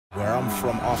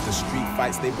from after street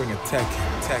fights, they bring a Tekken.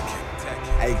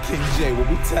 Hey, King J, what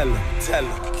we tell him?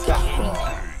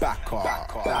 Back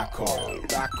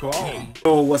on.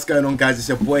 Yo, what's going on, guys? It's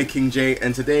your boy King J,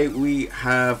 and today we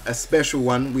have a special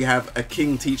one. We have a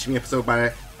King Teach Me episode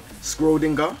by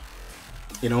Schrodingre.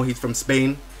 You know, he's from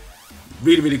Spain.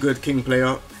 Really good King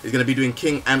player. He's gonna be doing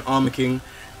King and Armor King.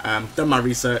 Done my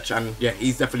research, and yeah,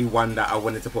 he's definitely one that I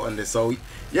wanted to put on this. So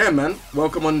yeah, man,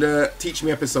 welcome on the Teach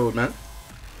Me episode, man.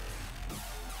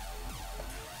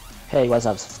 Hey, what's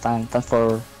up? Thanks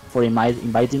for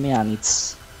inviting me, and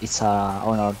it's an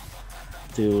honor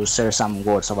to share some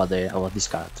words about this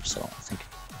character. So thank you.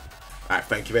 Alright,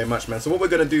 thank you very much, man. So what we're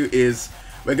gonna do is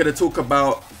we're gonna talk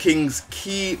about King's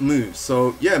key moves.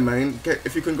 So yeah, man,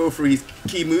 if you can go through his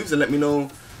key moves and let me know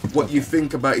what you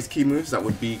think about his key moves, that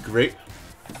would be great.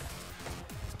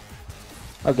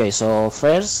 Okay, so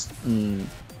first,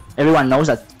 everyone knows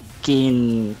that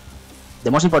King,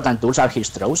 the most important tools are his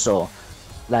throws. So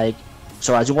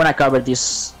as you wanna cover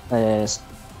this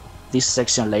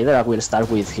section later, I will start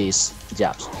with his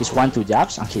jabs, his 1-2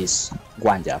 jabs and his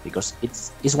 1 jab, because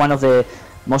it's one of the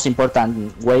most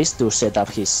important ways to set up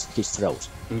his throws.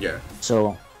 Yeah.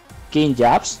 So King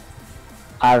jabs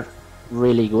are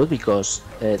really good because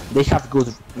they have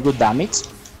good damage.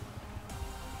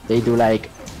 They do like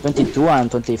 22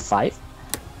 and 25.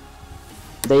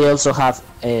 They also have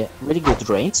a really good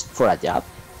range for a jab.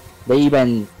 They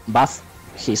even buff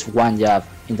his 1 jab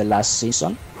in the last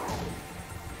season.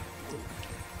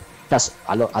 That's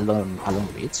a long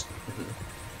reach.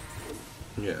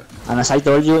 Yeah. And as I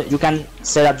told you, you can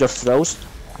set up your throws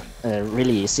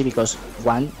really easy because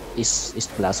 1 is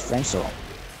plus frame, so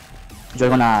you're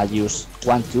gonna use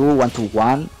 1-2,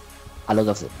 1-1 a lot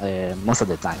of most of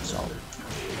the time. So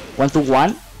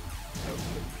 1-1.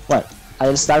 Well,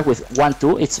 I'll start with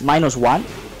 1-2. It's -1,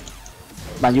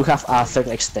 but you have a third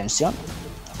extension,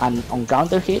 and on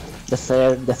counter hit, the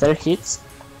third hit,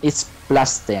 it's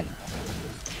 +10.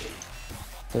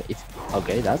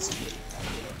 Okay, that's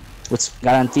which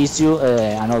guarantees you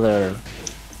another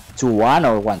 2-1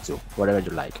 or 1-2, whatever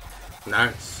you like.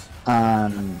 Nice.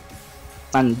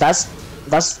 And that's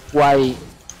why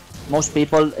most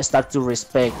people start to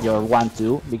respect your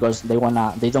 1-2, because they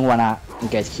don't wanna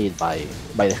get hit by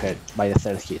the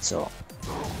third hit. So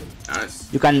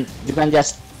nice. you can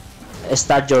just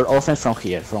start your offense from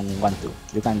here, from 1-2.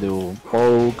 You can do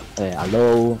poke, a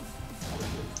low.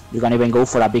 You can even go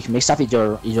for a big mix-up if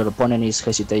your opponent is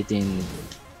hesitating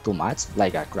too much,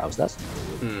 like a Kraus does.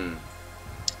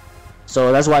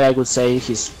 So that's why I would say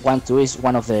his 1-2 is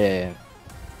one of the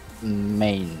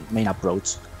main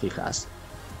approach he has.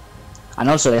 And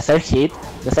also the third hit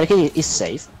is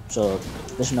safe, so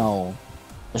there's no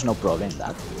problem in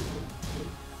that.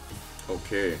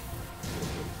 Okay.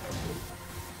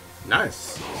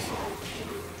 Nice.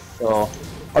 So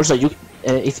also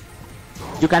if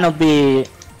you cannot be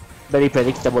very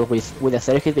predictable with the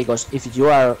third hit, because if you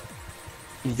are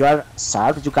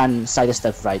sharp, you can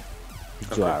sidestep right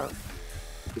if you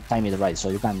time it right, so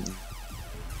you can.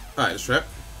 Alright, let's try.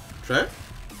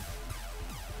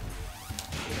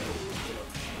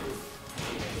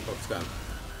 Oh, it's gone.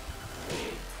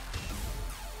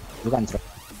 You can try.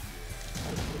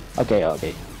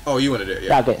 Okay. Oh, you wanna do it?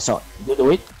 Yeah. Okay. So you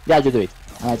do it. Yeah, you do it.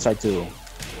 And I try to.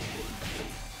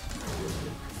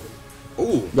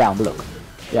 Ooh. Yeah, on block.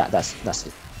 Yeah, that's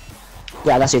it.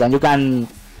 Yeah, that's it. And you can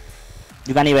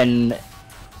even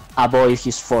avoid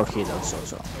his 4th hit also.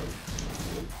 So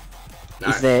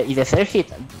nice. if the third hit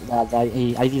that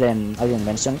I didn't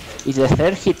mention, if the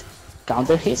third hit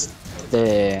counter hits,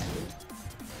 the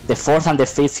 4th and the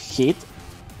 5th hit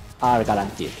are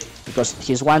guaranteed, because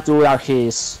his 1-2 are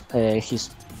his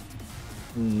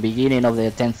beginning of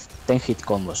the 10 hit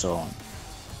combo. So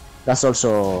that's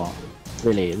also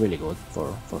really good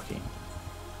for him.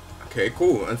 Okay,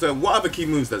 cool. And so what other key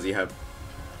moves does he have?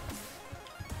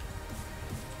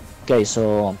 Okay,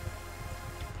 so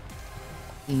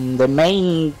the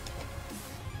main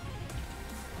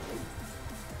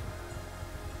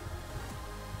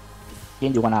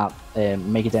thing you wanna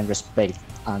make it in respect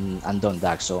and don't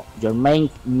duck. So your main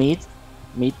mid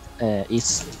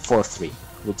is 4-3,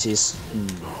 which is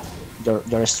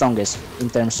your strongest in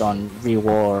terms on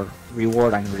reward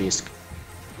and risk.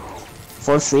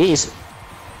 4-3 is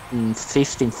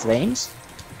 15 frames,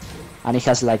 and it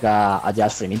has like a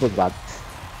jazz frame input, but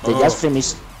the jazz frame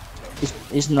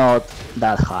is not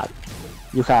that hard.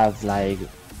 You have like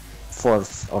 4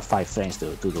 or 5 frames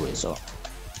to do it. So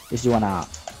if you wanna,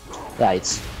 yeah,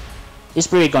 it's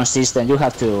pretty consistent. You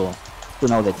have to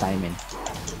know the timing.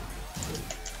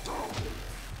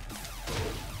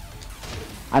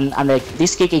 and like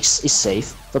this kick is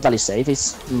safe, totally safe.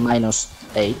 It's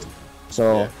 -8, so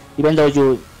Yeah. even though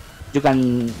you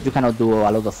cannot do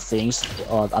a lot of things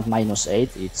at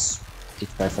 -8, it's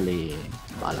perfectly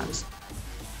balanced.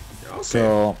 Okay.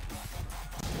 So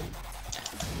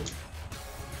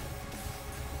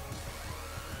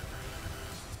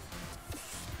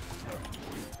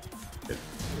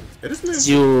It is moving.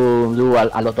 you do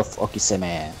a lot of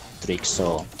Okiseme tricks.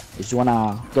 So if you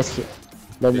wanna get hit,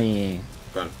 let me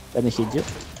Go on. hit you.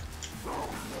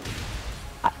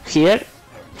 Here,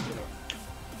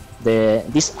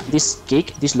 this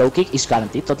kick, this low kick is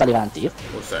guaranteed, totally guaranteed.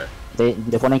 What's that? The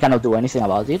opponent cannot do anything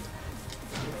about it.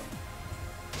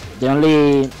 The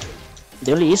only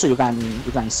issue you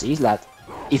can see is that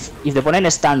if the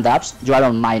opponent stand ups, you are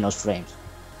on minus frames,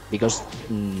 because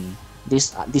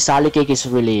this early kick is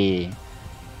really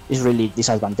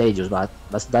disadvantageous, but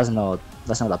that's not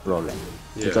a problem.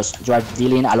 Yeah. Because you are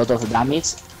dealing a lot of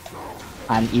damage,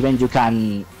 and even you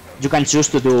can choose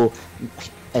to do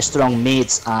strong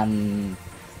mids and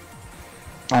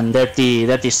dirty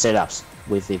setups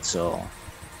with it. So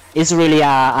it's really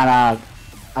a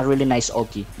really nice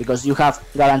Oki, because you have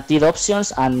guaranteed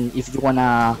options, and if you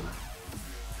wanna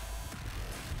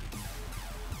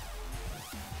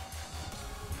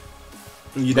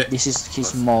this is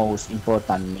his most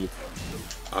important mid,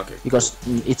 Okay. because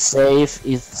it's safe,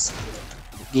 it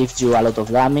gives you a lot of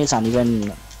damage, and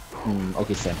even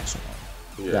Oki famous. So,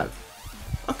 Yeah.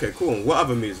 Okay, cool. What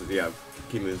other moves do you have?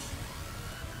 Key moves.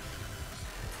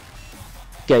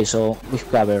 okay, so we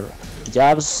cover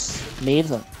jabs,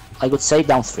 mid. I would say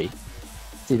down 3,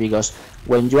 because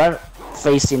when you are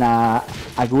facing a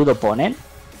good opponent,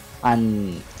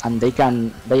 and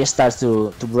they start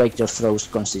to break your throws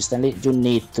consistently, you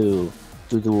need to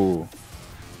do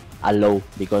a low,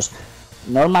 because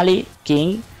normally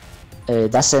King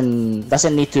doesn't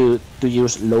need to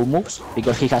use low moves,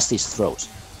 because he has these throws.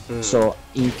 So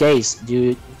in case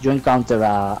you encounter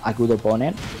a good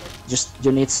opponent,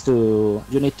 you need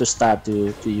to start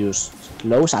to use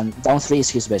lows, and down 3 is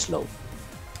his best low,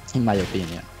 in my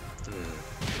opinion.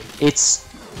 It's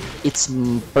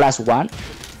 +1,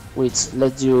 which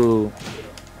lets you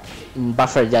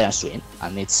buffer giant swing,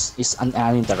 and it's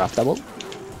uninterruptible.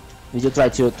 If you try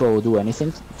to do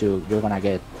anything, you're gonna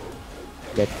get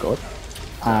caught,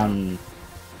 and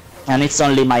it's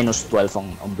only -12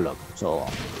 on block, so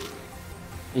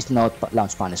it's not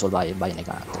launch punishable by any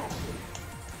character.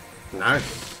 Nice.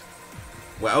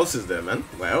 What else is there, man?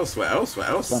 What else?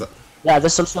 So, yeah,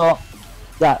 there's also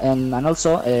and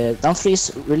also down 3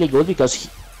 is really good because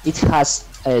it has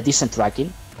decent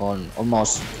tracking on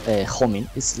almost homing.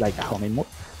 It's like a homing move,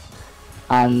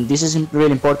 and this is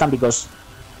really important because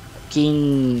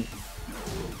King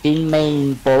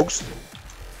main pokes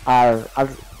are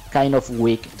kind of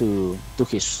weak to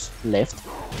his left,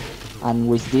 and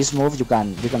with this move you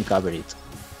can cover it.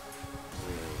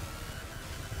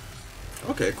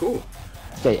 Okay, cool.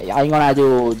 Okay, I'm gonna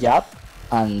do jab,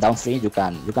 and down 3 you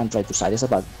can try to side step,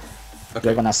 but Okay.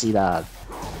 you're gonna see that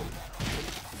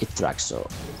it tracks, so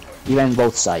even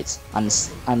both sides, and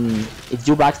if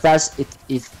you backdash,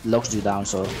 it locks you down.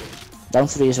 So down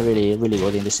 3 is really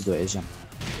good in this situation.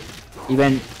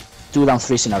 Even 2 down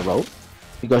 3s in a row,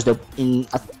 because at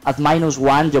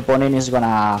 -1 your opponent is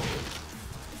gonna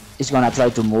try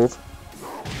to move,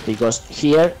 because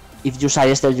here if you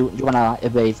side step you're gonna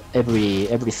evade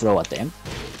every throw attempt,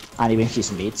 and even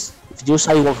his mids. If you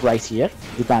sidewalk right here,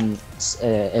 you can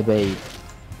evade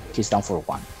his down for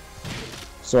 1.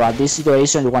 So at this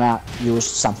situation, you're gonna use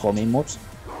some homing moves,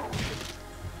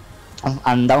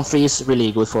 and down 3 is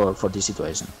really good for this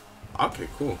situation. Okay,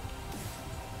 cool.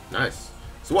 Nice.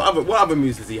 So what other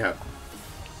moves does he have?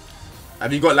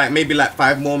 Have you got like maybe like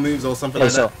 5 more moves or something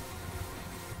like So that?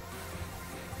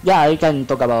 yeah, I can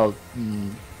talk about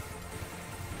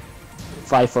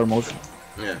 5 moves.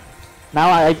 Yeah.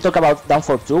 Now I talk about down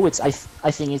for 2, which I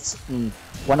think it's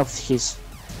one of his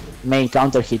main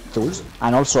counter hit tools,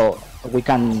 and also we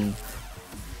can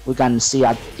see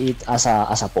it as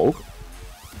a poke.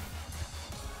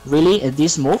 Really,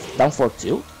 this move down for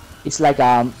 2, it's like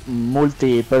a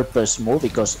multi-purpose move,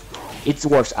 because it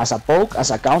works as a poke,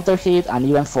 as a counter hit, and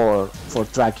even for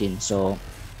tracking. So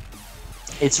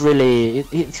it's really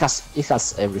it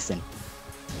has everything.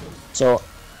 So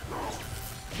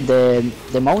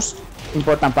the most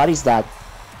important part is that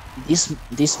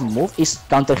this move is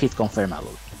counter hit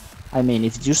confirmable. I mean,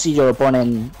 if you see your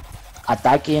opponent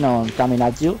attacking or coming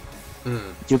at you,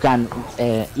 you can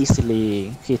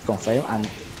easily hit confirm, and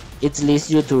it leads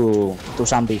you to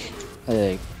some big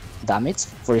damage.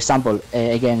 For example,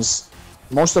 against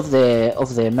most of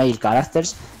the male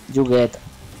characters, you get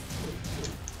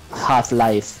half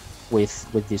life with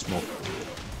this move.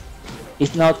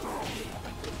 It's not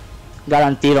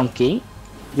guaranteed on King.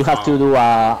 You have to do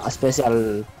a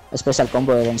special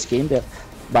combo against King,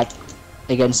 but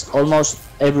against almost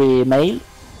every male,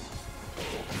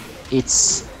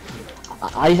 it's.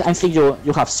 I think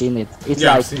you have seen it. It's yeah,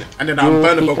 like I've seen it. And then I'm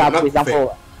burning pick up, for example,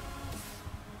 up.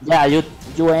 yeah, you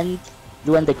end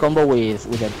the combo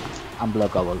with an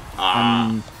unblockable,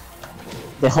 and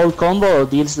the whole combo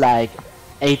deals like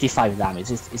 85 damage.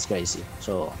 It's crazy.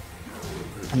 So,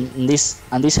 and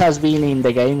this has been in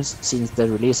the games since the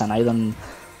release, and I don't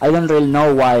really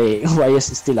know why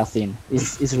it's still a thing.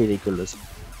 It's ridiculous.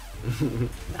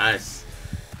 Nice.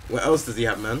 What else does he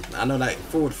have, man? I know like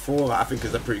forward 4 I think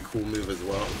is a pretty cool move as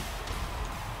well.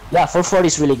 Yeah, 4-4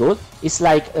 is really good. It's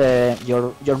like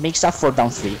your mix up for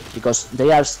down 3, because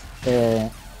they are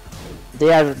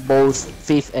both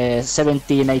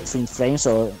 17, 18 frames,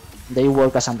 so they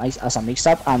work as a mix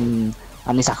up, and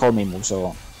it's a homing move.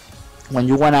 So when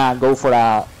you wanna go for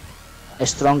a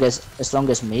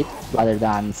strongest mid rather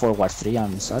than forward 3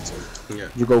 and such,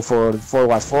 you go for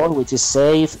forward 4, which is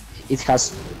safe. It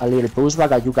has a little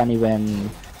pushback, and you can even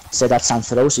set up some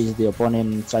throws if the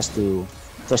opponent tries to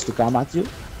come at you.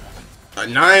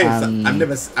 Nice.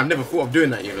 I've never thought of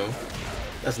doing that. You know,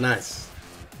 that's nice.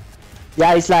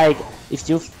 Yeah, it's like if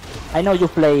I know you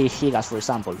play Higas, for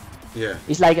example. Yeah.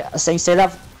 It's like a same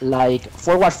setup, like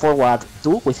forward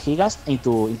 2 with Higas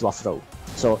into a throw.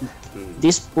 So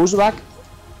this pushback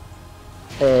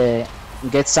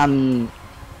gets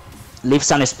leave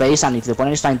some space, and if the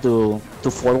opponent is trying to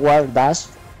forward dash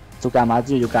to come at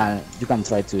you, you can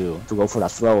try to go for a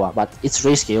throw, but it's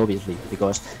risky obviously,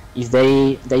 because if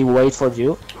they wait for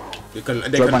you, they can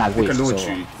launch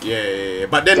you. Yeah.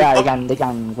 But then they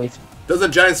can wait. Does a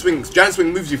giant swing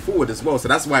moves you forward as well, so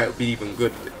that's why it would be even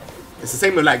good. It's the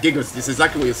same with like Gigas. This is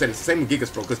exactly what you're saying. It's the same with Gigas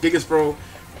Throw, because Gigas Throw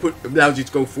allows you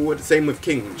to go forward. Same with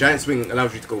King. Giant Swing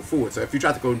allows you to go forward. So if you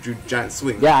try to go and do Giant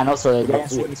Swing, yeah, and also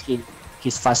Giant Swing is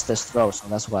his fastest throw, so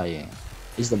that's why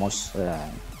it's the most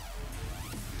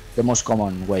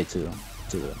common way to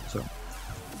do it. So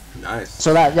nice.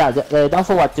 So that the down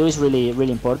forward 2 is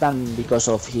really important because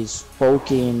of his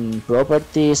poking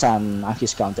properties and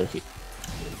his counter hit.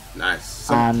 Nice.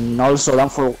 And also down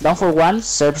for 1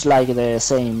 serves like the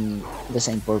same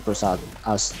purpose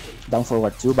as down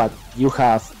forward 2, but you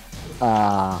have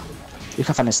an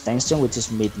extension which is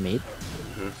mid,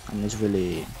 and it's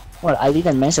really well. I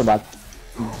didn't mention, but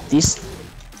this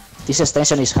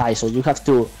extension is high, so you have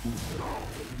to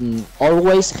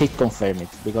always hit confirm it,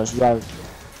 because you are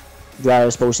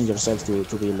exposing yourself to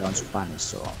be launched punish.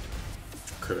 So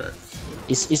correct.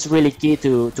 It's really key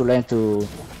to learn to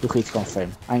hit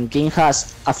confirm, and King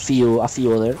has a few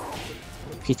other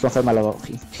hit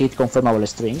confirmable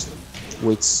strings,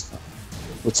 which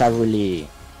are really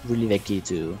the key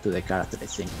to the character. I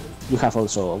think you have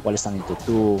also while standing to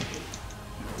 2,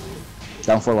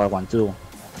 down forward 1-2,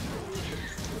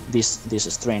 this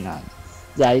string, and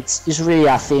yeah, it's really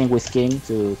a thing with King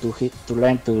to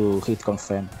learn to hit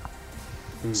confirm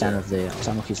some of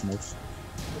his moves.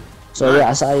 So yeah,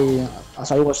 as I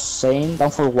was saying,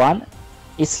 down for 1,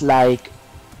 it's not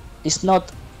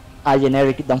a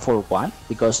generic down for 1,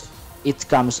 because it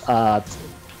comes at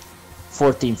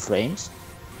 14 frames,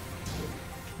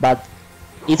 but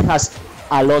it has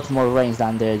a lot more range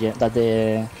than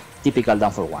the typical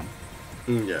down for 1.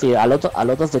 See, a lot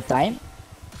of the time,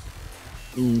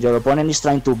 your opponent is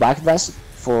trying to backdash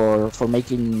for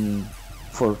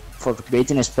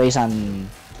creating a space and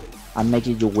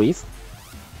making you whiff.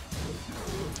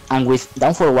 And with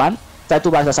down for 1, try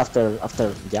to backdash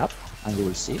after jab, and you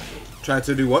will see. Try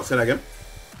to do what? Say that again.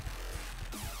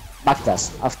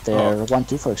 Backdash after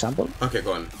 1-2, for example. Okay,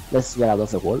 go on. Let's get out of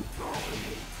the wall.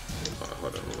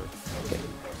 Hold on. Okay,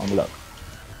 on block.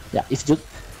 Yeah,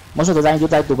 most of the time you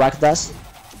try to backdash,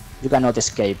 you cannot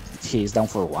escape his down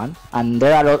for 1, and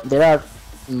there are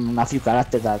a few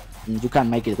characters that you can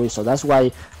make it with. So that's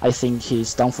why I think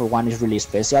his down for 1 is really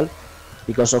special,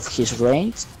 because of his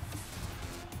range,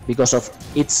 because of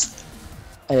its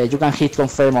you can hit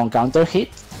confirm on counter hit,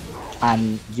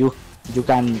 and you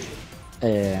can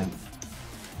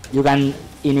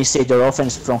initiate your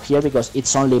offense from here, because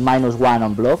it's only -1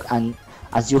 on block, and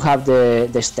as you have the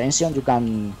extension, you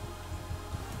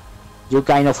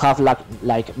kind of have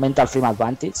like mental frame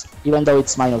advantage. Even though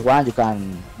it's -1, you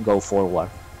can go forward,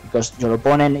 because your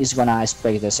opponent is gonna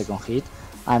expect the second hit.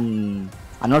 And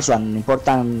also an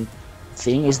important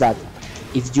thing is that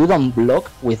if you don't block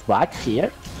with back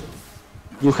here,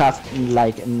 you have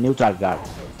like neutral guard.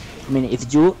 I mean,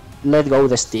 if you let go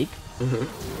the stick,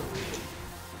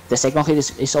 the second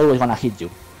hit is always gonna hit you.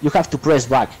 You have to press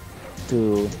back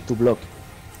to block.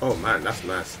 Oh man, that's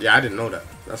nice. Yeah, I didn't know that.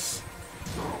 That's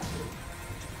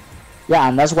Yeah,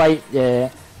 and that's why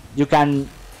you can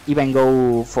even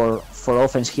go for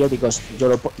offense here, because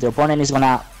the opponent is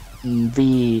gonna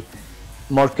be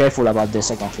more careful about the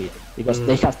second hit, because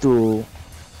they have to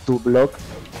block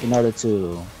in order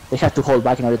to, they have to hold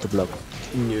back in order to block.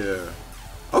 yeah.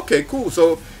 Okay, cool.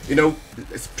 So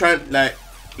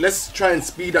let's try and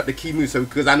speed up the key moves. So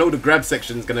because I know the grab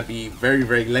section is gonna be very,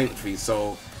 very lengthy.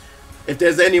 So if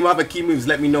there's any other key moves,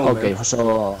 let me know. Okay, man.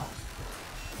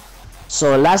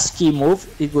 so last key move,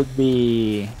 it would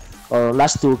be, or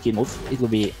last two key moves, it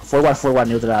would be forward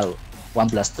neutral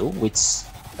 1+2, which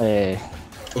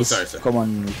is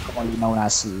commonly known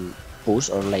as push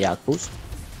or layout push.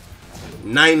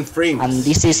 9 frames. And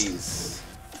this is, Jeez.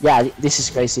 yeah, this is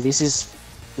crazy. This is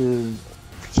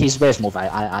his best move,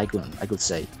 I could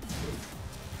say.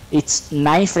 It's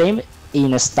 9 frame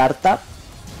in a startup,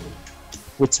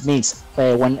 which means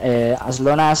when as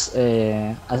long as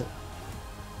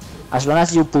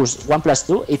you push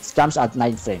 1+2, it comes at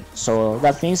 9 frames. So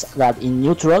that means that in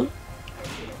neutral,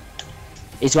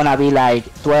 it's gonna be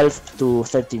like 12 to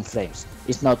 13 frames.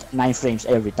 It's not 9 frames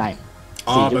every time.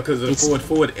 Oh, because of the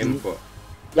forward input.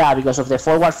 Yeah, because of the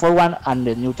forward and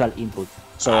the neutral input.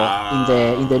 So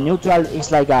in the neutral,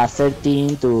 it's like a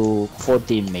 13 to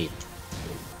 14 mid.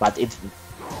 But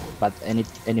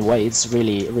anyway, it's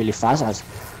really fast,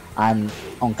 and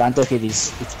on counter hit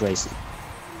it's crazy.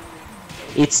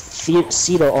 It's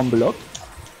 0 on block.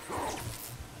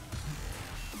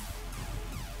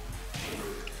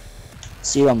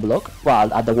 Zero on block.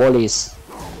 Well, at the wall it's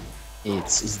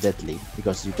deadly,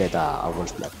 because you get a wall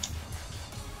splat.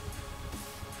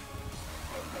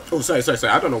 Oh, sorry.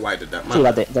 I don't know why I did that. See,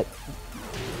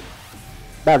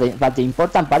 but the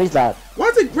important part is that why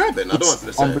is it grabbing? I don't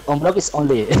understand. On block is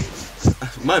only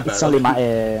My bad.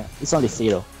 it's only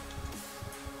 0,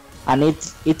 and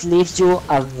it leaves you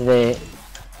at the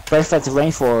perfect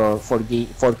range for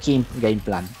King game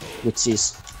plan, which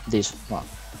is this one.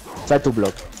 Try to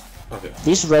block. Okay.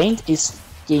 This range is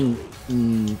King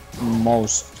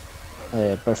most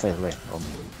perfect range, or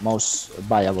most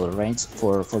viable range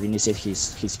for initiate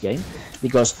his game,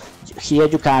 because here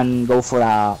you can go for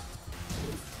a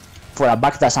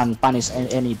backdash and punish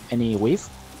any whiff,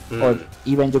 or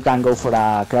even you can go for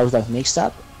a crouch dash mix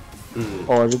up,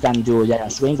 or you can do giant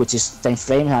swing, which is 10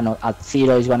 frames, and at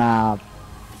 0 is gonna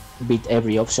beat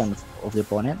every option of the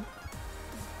opponent.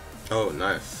 Oh,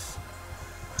 nice.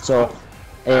 So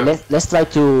let's try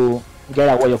to get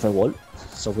away of a wall,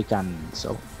 so we can.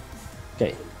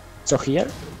 Okay, so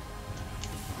here,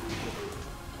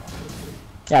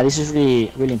 yeah, this is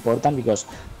really important, because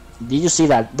did you see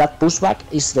that pushback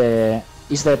is the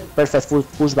perfect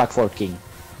pushback for King,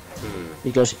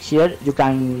 because here you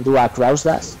can do a crouch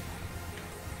dash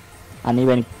and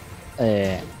even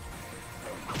an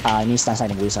instant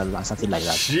signing wizard and something like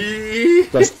that.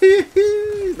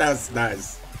 That's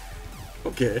nice.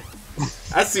 Okay,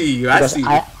 I see you. I see.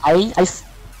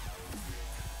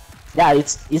 Yeah,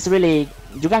 it's really,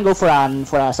 you can go for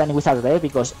a signing wizard there,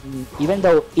 because even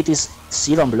though it is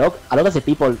 0 on block, a lot of the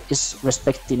people is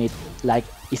respecting it like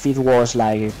if it was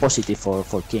like positive for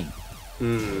King,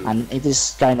 and it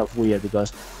is kind of weird,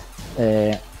 because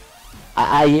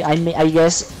I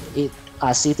guess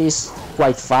as it is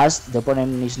quite fast, the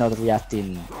opponent is not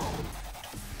reacting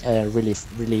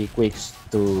really quick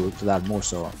to that move,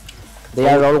 so they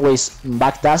are always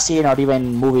backdashing or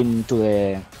even moving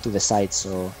to the side.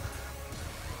 So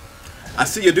I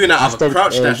see you're doing that out of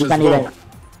crouch dash as well.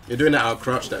 You're doing that out of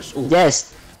crouch dash. Ooh.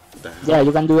 Yes. Yeah,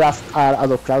 you can do that out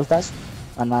of crouch dash,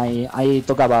 and I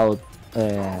talk about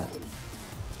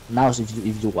now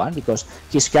if you want, because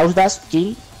his crouch dash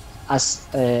King, as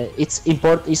its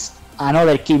import is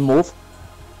another key move.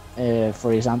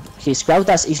 For example, his crouch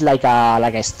dash is like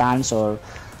a stance or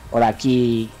a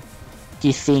key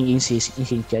thing in his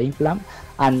game plan,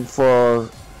 and for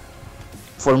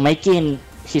making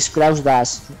his crouch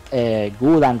dash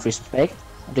good and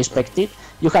respected,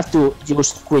 you have to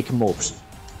use quick moves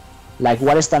like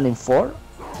wall standing 4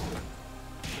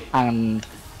 and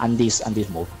this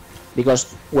move,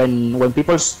 because when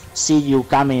people see you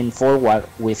coming forward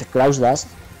with crouch dash,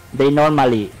 they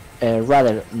normally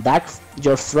rather duck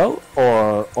your throw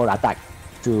or attack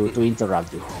to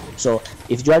interrupt you. So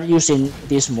if you are using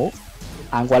this move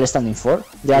and while standing 4,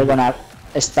 they are gonna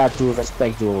start to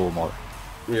respect you more.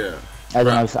 Yeah. I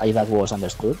don't know if that was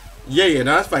understood. Yeah,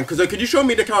 no, that's fine. Cause could you show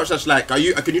me the crouch dash? Like, can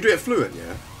you do it fluent?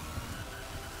 Yeah.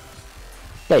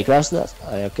 Okay, crouch dash.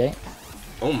 Okay.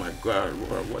 Oh my god,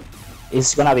 what?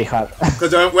 It's gonna be hard.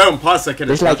 Because we're on past second.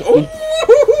 There's like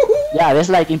there's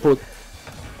like input.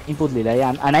 input delay,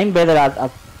 and I'm better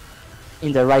at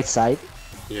in the right side,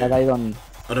 Yeah. but I don't.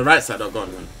 On the right side, oh god,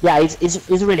 man. Yeah, it's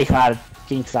really hard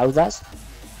King Cloudas.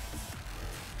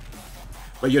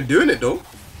 But you're doing it though,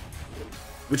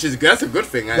 which is that's a good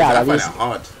thing. I Yeah, find that it is-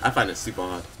 hard. I find it super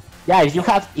hard. Yeah, if you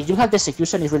have the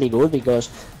execution, is really good because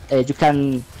you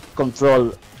can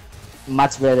control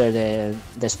much better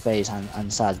the space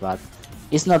and such. But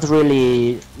it's not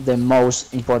really the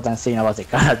most important thing about the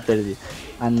character.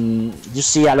 And you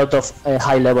see a lot of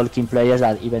high-level King players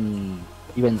that even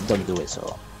don't do it.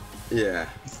 So Yeah.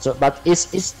 but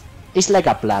it's like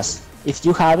a plus. If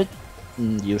you have it,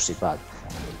 use it. But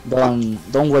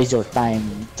don't waste your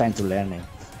time trying to learn it.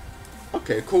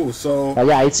 Okay, cool. So But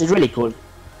yeah, it's really cool.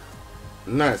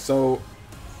 nice. So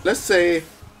let's say.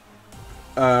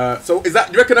 So is that,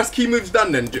 do you reckon that's key moves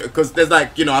done then? Because there's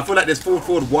like, you know, I feel like there's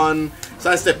forward 1,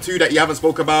 side step 2 that you haven't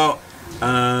spoke about.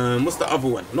 What's the other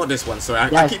one? Not this one. Sorry, I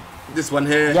Yeah. keep this one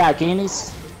here. Yeah, King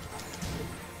is.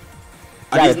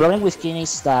 Are Yeah, these- the problem with King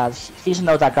is that he's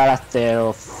not a character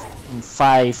of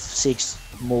 5, 6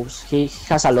 moves. He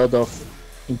has a lot of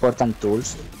important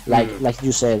tools. Like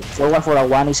you said, forward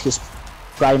 1 is his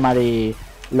primary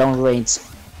long range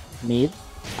mid,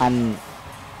 and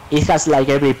it has like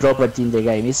every property in the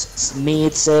game. It's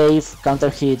mid, safe, counter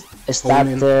hit,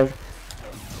 starter,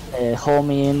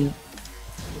 homing.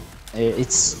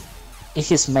 It's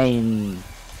his main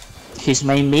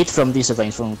mid from this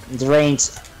range, from the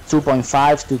range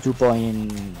 2.5 to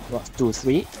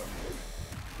 2.23,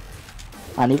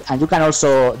 and you can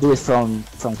also do it from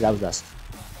Cloudas.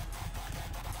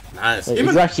 Nice. So if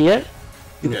Even, you are here,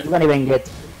 you Yeah. can even get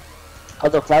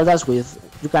out of Cloudas with.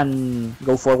 You can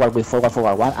go forward with forward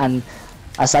 1, and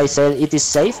as I said, it is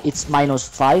safe. It's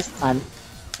 -5, and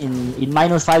in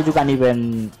 -5 you can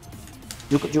even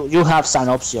you have some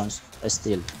options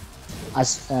still.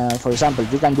 As for example,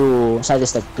 you can do side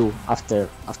step 2 after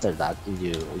that if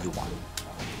you want.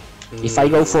 If I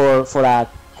go for a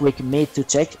quick mid to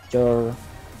check your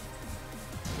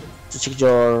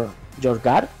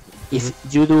guard, if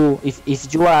you do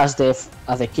if you are as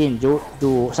the king, you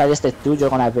do side step 2, you're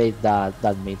gonna bait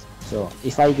that mid. So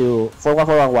if I do forward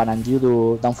 1 and you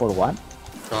do down 1,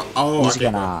 oh, he's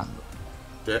okay. gonna.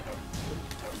 Yeah.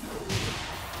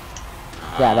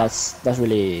 Yeah, that's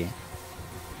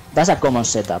a common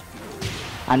setup,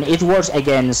 and it works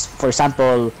against, for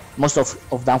example, most of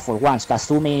down 1s.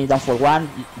 Kasumi down 1,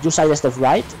 you side step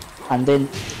right, and then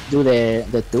do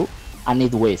the 2, and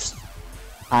it whiffs.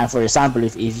 And for example,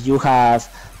 if you have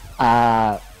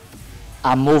a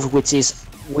move which is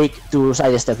weak to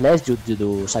side step left, you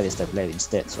do side step left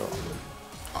instead. So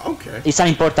Okay. it's an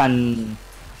important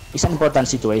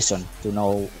situation to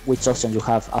know which option you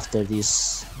have after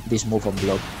this move on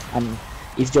block. And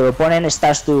if your opponent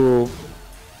starts to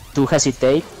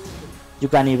hesitate, you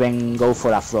can even go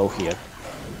for a throw here,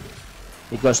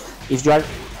 because if you are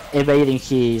evading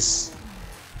his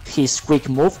quick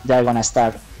move, they're gonna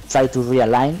try to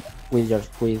realign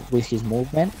with his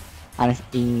movement. And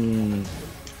in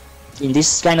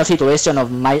this kind of situation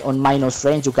on minus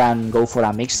range, you can go for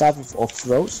a mix-up of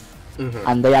throws,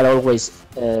 and they are always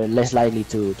less likely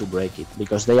to break it,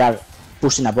 because they are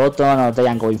pushing a button or they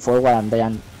are going forward, and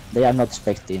they are not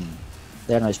expecting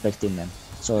them.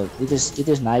 So it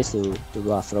is nice to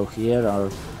do a throw here,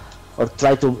 or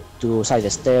try to side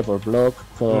step or block.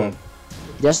 So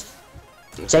just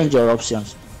change your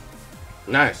options.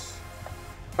 Nice.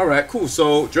 Alright, cool.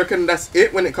 So, do you reckon that's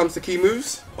it when it comes to key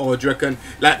moves? Or do you reckon...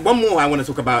 Like, one more I want to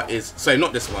talk about is... Sorry,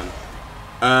 not this one.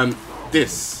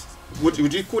 This. Would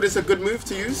you call this a good move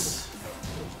to use?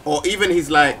 Or even his,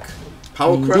 like,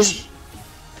 power crush?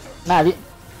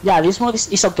 This move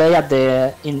is okay at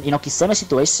in Okiseme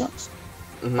situations,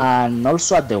 and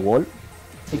also at the wall,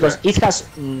 because it has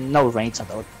no range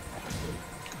at all.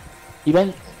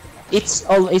 Even it's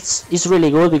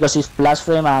really good because it's plus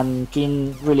frame, and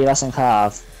King really doesn't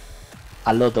have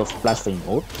a lot of plus frame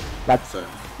move, but So,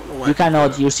 you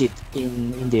cannot use it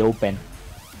in the open.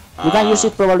 You can use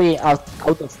it probably out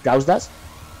of Cloudas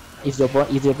if the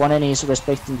opponent is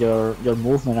respecting your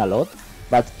movement a lot,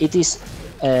 but it is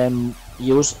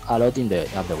used a lot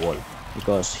at the wall,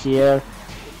 because here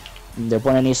the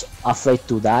opponent is afraid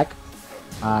to dack,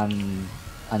 and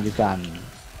you can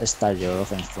start your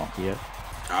offense from here.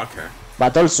 Okay.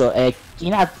 But also,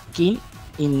 King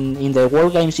in the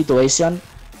world game situation,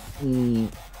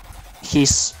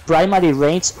 his primary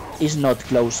range is not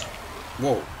close.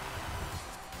 Whoa.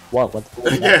 Wow, what?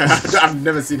 Yeah, I've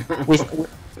never seen him with,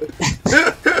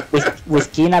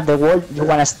 with King at the wall, you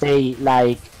wanna stay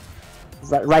like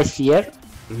right here,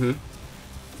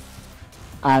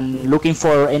 and looking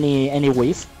for any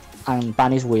whiff, and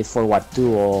punish with forward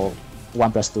 2 or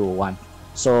 1+2 1.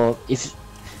 So if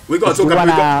we got to if talk you about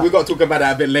wanna- we got to talk about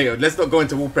that a bit later. Let's not go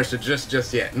into wall pressure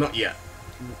just yet. Not yet.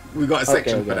 We got a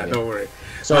section for that. Okay. Don't worry.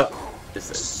 So Just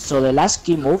say. so the last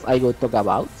key move I will talk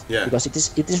about, Yeah. because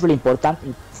it is really important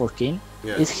for King,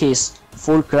 Yeah. is his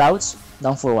full crouch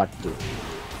down forward 2.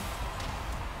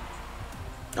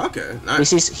 Okay, nice.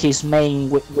 This is his main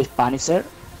with Punisher,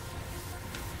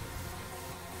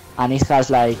 and it has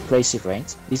like crazy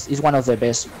range. This is one of the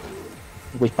best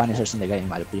with Punishers in the game, in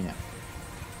my opinion.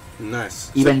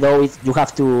 Nice. Even though you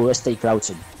have to stay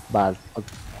crouching, but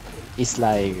it's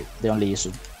like the only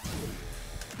issue.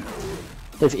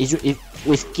 If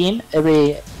with King,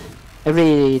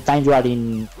 every time you are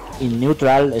in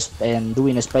neutral and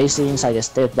doing spacing, side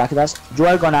step, backdash, you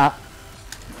are gonna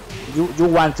you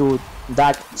want to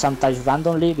duck sometimes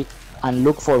randomly and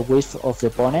look for width of the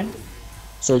opponent,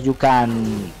 so you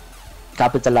can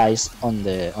capitalize on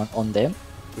them.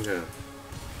 Yeah.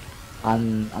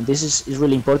 And this is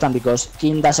really important because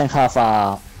King doesn't have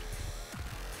a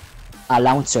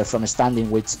launcher from standing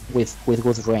with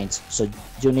good range, so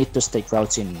you need to stay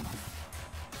crouching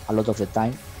a lot of the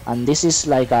time, and this is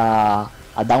like a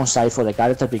downside for the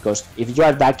character, because if you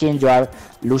are ducking, you are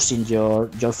losing your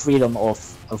freedom of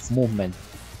movement.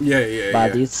 Yeah.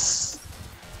 But Yeah.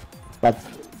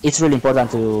 it's really important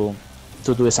to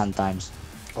do it sometimes.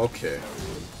 Okay.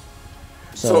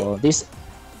 So this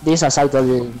aside of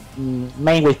the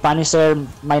main with Punisher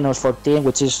 -14,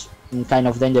 which is kind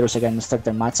of dangerous against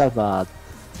certain matchups, but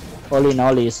all in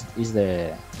all is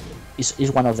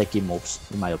one of the key moves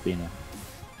in my opinion.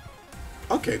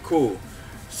 Okay, cool.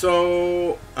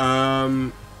 So,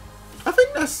 I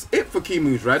think that's it for key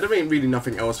moves, right? There ain't really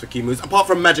nothing else for key moves apart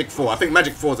from Magic 4. I think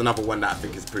Magic 4 is another one that I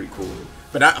think is pretty cool.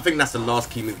 But I think that's the last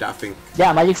key move that I think.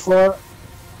 Yeah, Magic 4.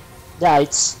 Yeah,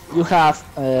 it's you have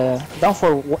down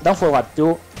forward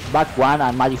 2, back 1,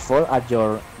 and Magic 4 are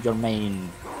your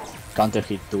main counter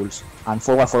hit tools, and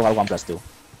forward 1+2.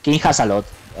 King has a lot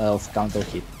of counter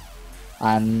hit,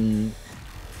 and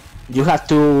you have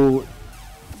to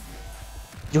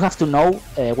know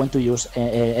when to use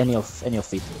any of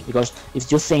it, because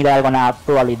if you think they are gonna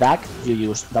probably duck, you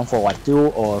use down forward 2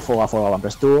 or forward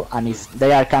 1+2, and if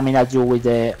they are coming at you with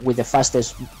the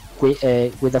fastest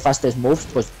moves,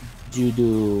 but you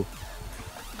do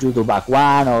back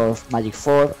 1 or Magic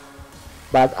 4.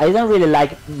 But I don't really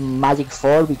like Magic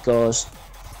 4 because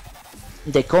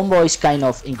the combo is kind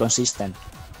of inconsistent.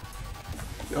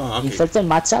 Oh, okay. In certain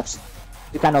matchups,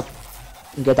 you cannot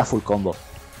get a full combo.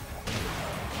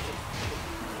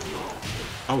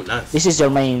 Oh, nice. This is your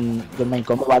main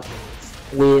combo, but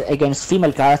against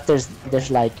female characters, there's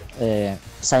like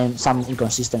some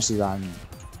inconsistency, and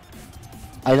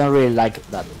I don't really like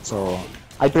that. So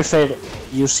I prefer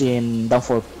using down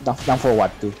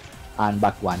forward 2 and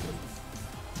back 1.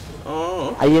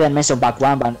 Oh. I didn't mention back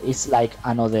 1, but it's like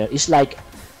another. It's like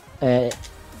a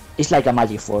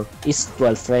Magic 4. It's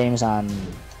 12 frames and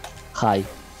high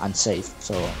and safe.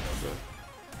 So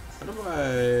How do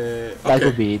I... that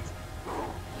could be it.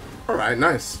 Alright,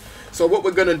 nice. So what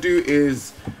we're gonna do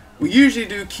is we usually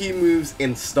do key moves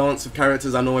in stance of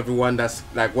characters. I know everyone that's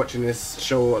like watching this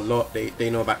show a lot, they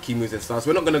know about key moves in stance.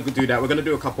 We're not gonna do that. We're gonna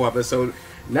do a couple others. So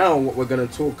now what we're gonna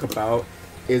talk about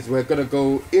is we're gonna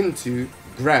go into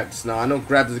grabs. Now I know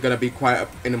grabs is gonna be quite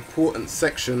an important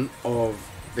section of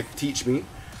the Teach Me,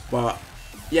 but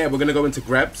yeah, we're gonna go into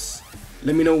grabs.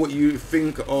 Let me know what you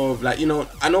think of, like, you know,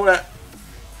 I know that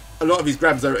a lot of these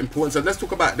grabs are important, so let's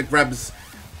talk about the grabs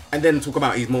and then talk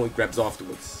about his multi-grabs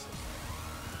afterwards,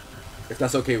 if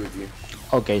that's okay with you.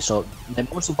 Okay, so the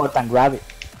most important grab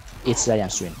is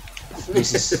Giant Swing.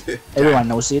 This is everyone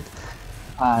knows it,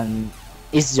 and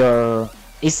it's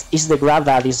the grab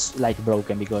that is like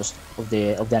broken because of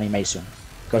the animation,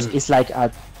 because it's like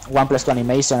a 1+2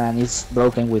 animation and it's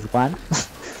broken with 1.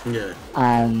 Yeah.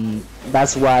 And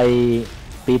that's why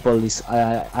people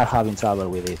are having trouble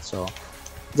with it. So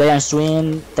Giant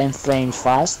Swing, 10 frames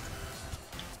fast.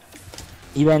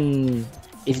 Even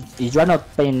if you are not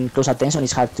paying close attention,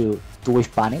 it's hard to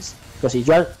whiff punish, because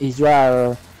if you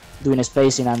are doing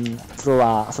spacing and throw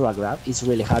a grab, it's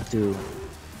really hard to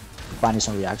punish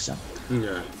on reaction.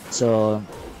 Yeah. So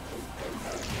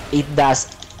it does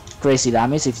crazy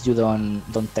damage if you don't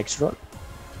text roll.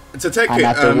 To take And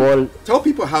at the it, wall- tell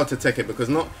people how to take it, because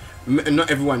not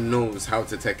everyone knows how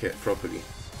to take it properly.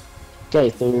 Okay,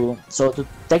 to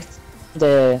take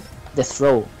the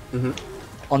throw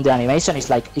on the animation, it's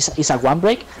like it's a one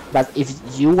break, but if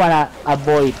you wanna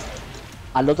avoid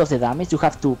a lot of the damage, you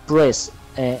have to press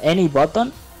any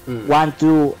button, 1,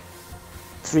 2,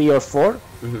 3 or 4,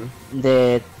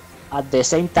 at the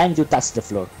same time you touch the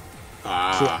floor.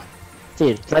 Ah.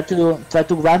 Here, try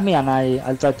to grab me, and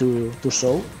I'll try to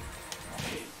show.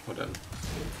 Hold on.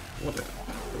 What the?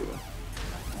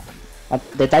 But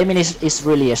the timing is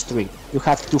really strict. You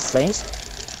have 2 frames,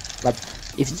 but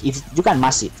if you can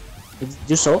mash it. If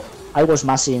you saw, I was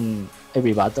mashing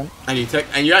every button. And you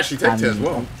actually take it as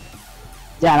well.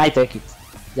 Yeah, and I take it.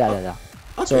 Yeah.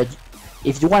 Okay. So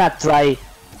if you wanna try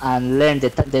and learn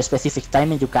the specific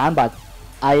timing, you can. But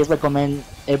I recommend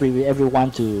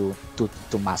everyone to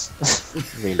mash.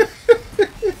 Really.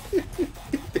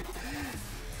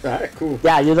 Alright, cool.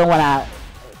 Yeah, you don't wanna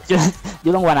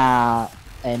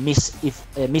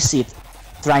miss it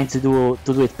trying to do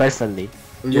it perfectly.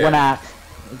 You wanna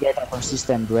get a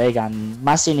consistent break, and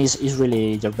mashing is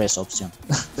really your best option.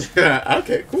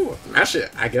 Okay, cool. Mash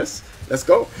it, I guess. Let's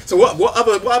go. So what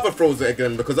other throws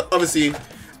again? Because obviously,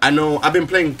 I know I've been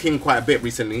playing King quite a bit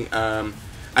recently.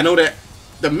 I know that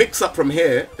the mix up from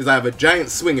here is either giant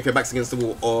swing if your back's against the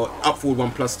wall, or up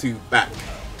forward 1+2 back.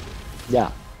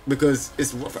 Yeah. Because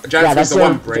it's giant swing's the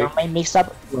one break. Your main mix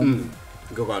up.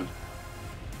 Go on.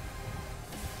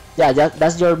 Yeah,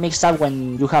 that's your mix up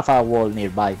when you have a wall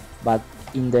nearby. But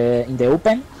in the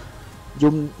open,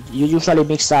 you usually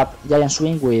mix up giant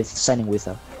swing with Shining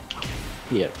Wither.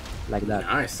 Here, like that.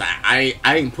 Nice. I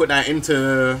didn't put that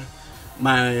into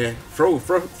my throw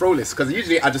list, because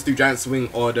usually I just do giant swing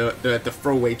or the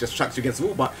throwaway just chucks you against the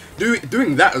wall. But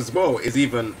doing that as well is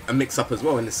even a mix up as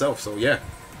well in itself. So yeah.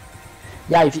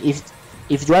 Yeah,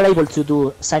 if you are able to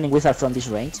do Shining Wither from this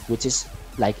range, which is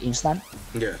like instant.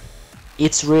 Yeah.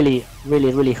 It's really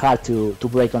hard to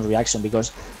break on reaction,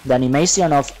 because the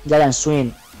animation of Giant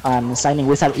Swing and Shining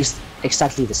Wizard is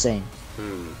exactly the same.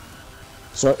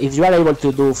 So if you are able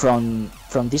to do from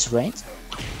this range,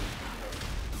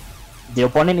 the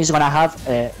opponent is gonna have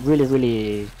is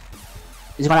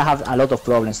gonna have a lot of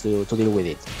problems to deal with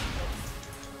it.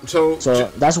 So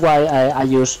that's why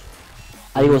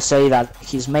I will say that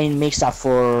his main mix-up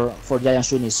for Giant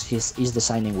Swing is the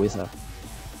Shining Wizard.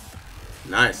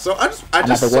 Nice. So I just I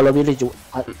was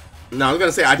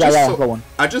gonna say I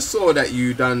just saw that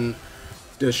you done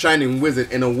the Shining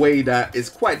Wizard in a way that is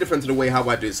quite different to the way how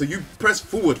I do it. So you press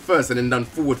forward first and then done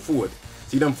forward. So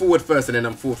you done forward first and then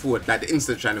done forward, like the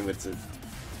instant Shining Wizard.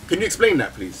 Can you explain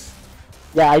that, please?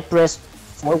 Yeah, I press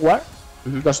forward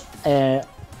because,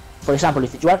 for example,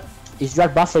 if you are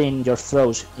buffering your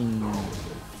throws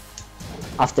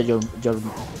after your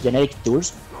generic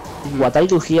tools, what I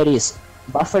do here is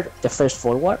buffer the first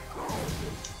forward,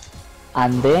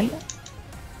 and then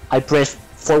I press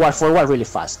forward really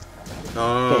fast.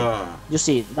 Okay. You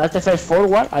see, that's the first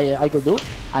forward I could do,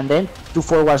 and then 2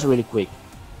 forwards really quick.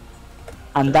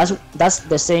 And that's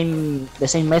the same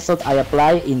method I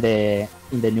apply in the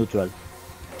neutral.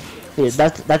 Here,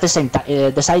 that's the same.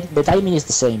 The timing is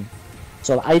the same.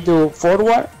 So I do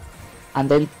forward, and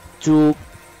then two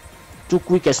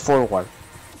quickest forward.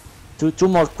 Two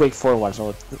more quick forwards,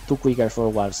 or 2 quicker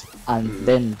forwards, and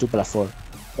then 2+4.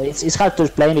 It's hard to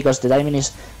explain because the timing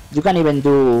is. You can even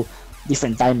do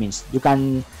different timings. You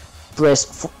can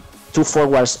press 2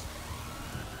 forwards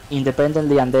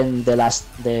independently, and then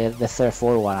the third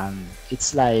forward, and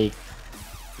it's like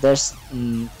there's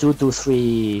 2 to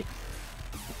 3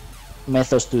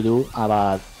 methods to do,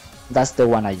 but that's the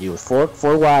one I use.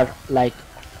 Forward like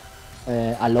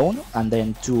alone, and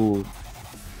then two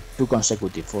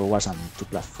consecutive forwards and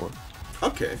 2+4.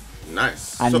 Okay,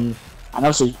 nice. And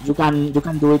also you can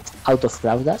do it out of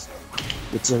crouch dash,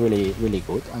 which is really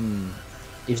good. And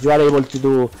if you are able to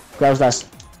do crouch dash,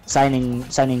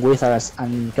 signing wizards,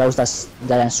 and crouch dash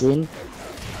giant swing,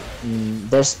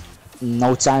 there's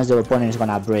no chance your opponent is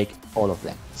gonna break all of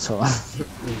them. So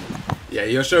yeah,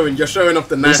 you're showing off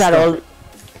the nice stuff.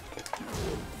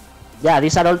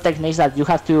 These are all techniques that you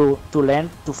have to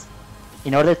learn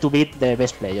in order to beat the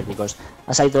best player, because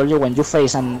as I told you, when you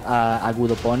face a good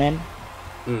opponent,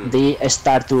 they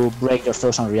start to break your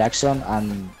throws on reaction,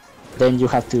 and then you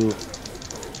have to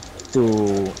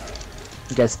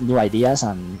get new ideas,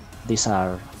 and these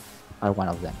are one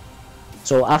of them.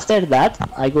 So after that,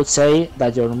 I could say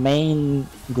that your main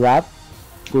grab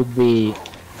could be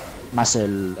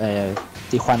muscle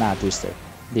Tijuana Twister,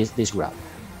 this grab.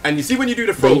 And you see, when you do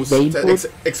the throws,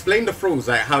 explain the throws,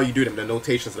 like how you do them, the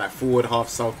notations, like forward, half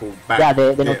circle, back. Yeah,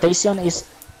 the notation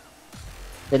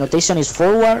is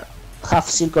forward, half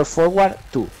circle forward,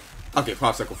 2. Okay,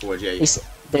 half circle forward, yeah. It's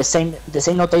the same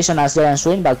notation as giant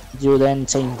swing, but you then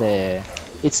change the.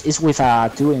 It's with a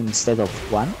 2 instead of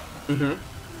 1. Do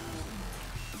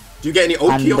you get any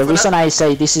Oki and the reason I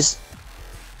say this is,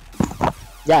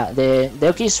 the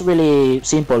Oki is really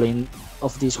simple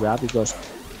of this grab, because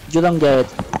you don't get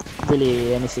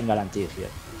really anything guaranteed here.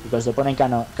 because the opponent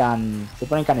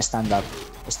can stand up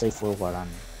straightforward, and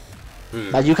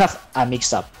but you have a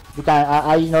mix-up. You can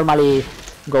I normally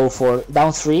go for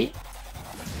down 3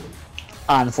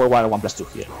 and forward 1+2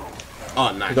 here.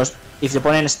 Oh, nice. Because if the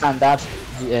opponent stand up,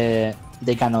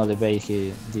 they cannot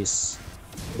evade the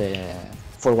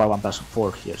forward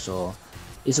 1+4 here. So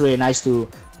it's really nice to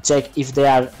check if they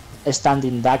are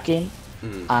standing ducking,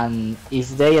 and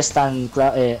if they stand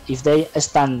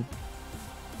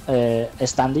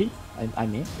standing. I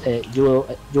mean,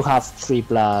 you have +3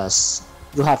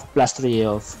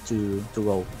 to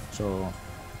go. So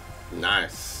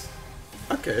nice.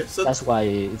 Okay, so that's why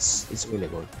it's really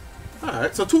good.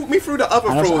 Alright, so talk me through the other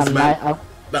throws, man.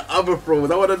 The other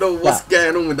throws. I want to know what's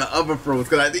going on with the other throws,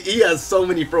 because I think he has so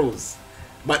many throws.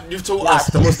 But you've told us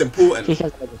the most important. He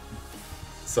has everything.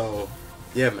 So,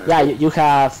 yeah, man. Yeah, you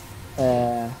have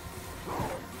a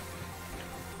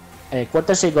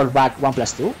quarter circle back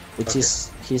 1+2, which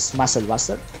is his muscle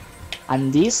buster,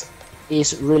 and this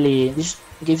gives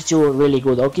you really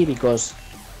good Oki, because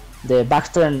the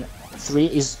back turn 3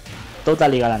 is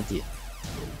totally guaranteed.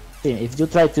 If you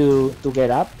try to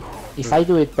get up, if I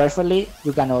do it perfectly,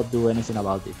 you cannot do anything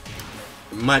about it.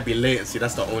 It might be latency,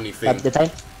 that's the only thing. But the time,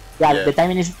 the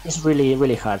timing is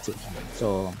really hard to.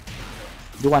 So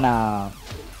you wanna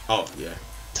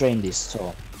train this.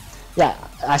 So yeah,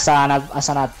 as an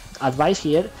advice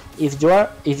here, if you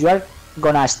are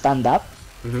gonna stand up,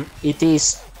 it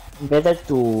is better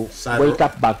to wake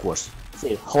up backwards.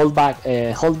 See, hold back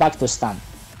to stand.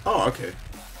 Oh, okay.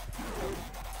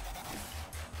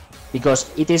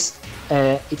 Because it is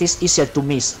easier to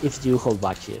miss if you hold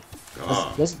back here.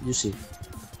 Yes, you see.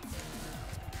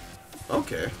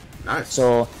 Okay, nice.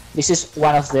 So this is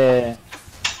one of the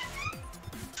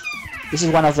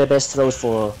best throws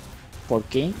for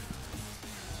King.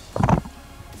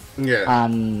 Yeah.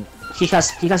 And he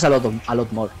has a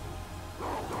lot more.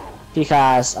 He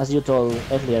has, as you told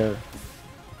earlier,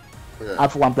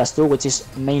 up 1+2, which is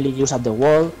mainly used at the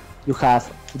wall. You have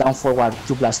down forward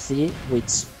 2+3,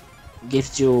 which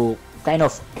gives you kind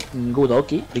of good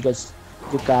Oki, because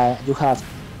you have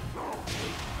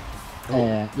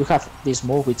this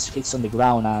move which hits on the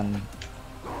ground, and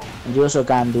you also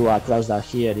can do a cross dash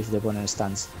here if the opponent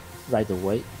stands right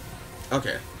away.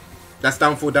 Okay, that's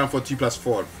down 2+4,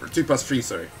 2+3,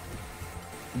 sorry.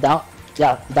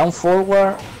 Down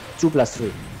forward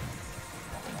 2+3.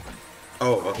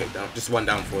 Oh, okay, just one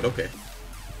down forward. Okay,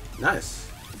 nice.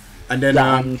 And then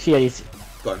and here is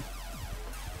go on.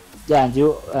 Yeah, and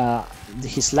you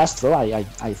his last throw, I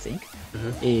think,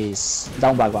 is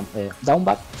down back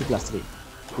 2+3,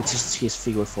 which is his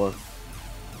figure 4.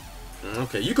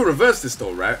 Okay, you can reverse this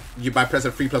though, right? You by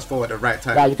pressing 3+4 at the right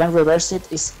time. Yeah, you can reverse it.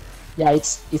 It's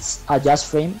a just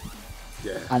frame.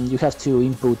 Yeah. And you have to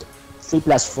input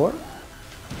 3+4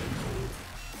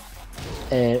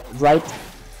 right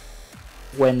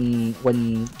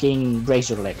when King breaks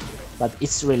your leg. But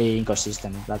it's really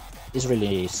inconsistent. But it's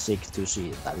really sick to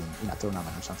see that in a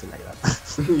tournament or something like that.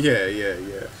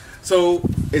 yeah. So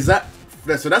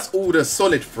that's all the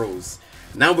solid throws.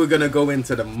 Now we're gonna go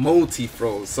into the multi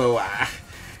throws. So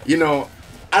you know,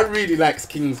 I really like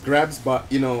King's grabs, but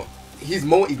you know, his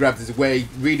multi grabs is where he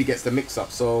really gets the mix up.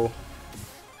 So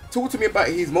talk to me about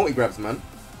his multi grabs, man.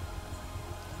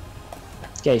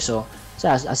 Okay, so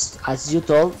as you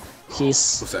told,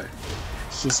 his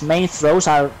main throws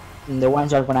are the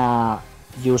ones you're gonna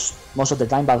use most of the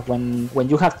time, but when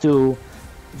you have to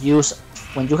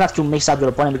mix up your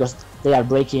opponent because they are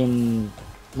breaking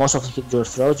most of your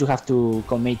throws, you have to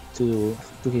commit to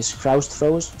his crouch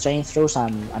throws, chain throws,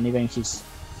 and even his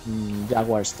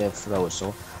jaguar step throws.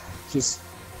 So his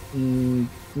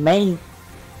main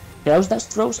crouch dash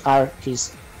throws are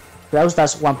his crouch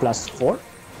dash 1+4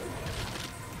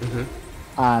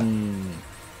 and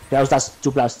crouch dash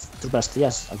 2+3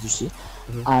 as you see.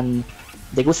 And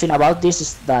the good thing about this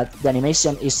is that the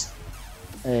animation is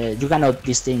you cannot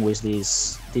distinguish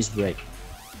this break.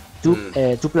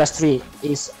 2+3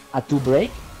 is a 2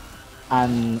 break,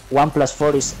 and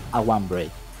 1+4 is a 1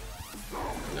 break.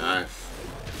 Nice.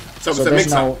 So it's a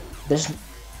mix-up.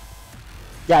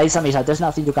 Yeah, it's a mix-up. There's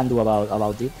nothing you can do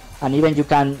about it, and even you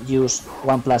can use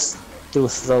 1+2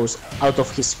 throws out of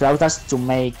his crouch dash to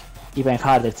make even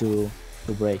harder to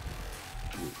break.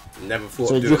 Never thought.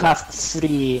 So you have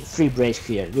three breaks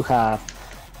here. You have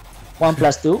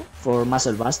 1+2 for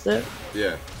muscle buster.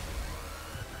 Yeah.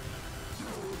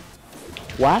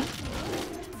 1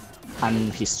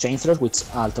 and his chain throws, which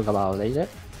I'll talk about later,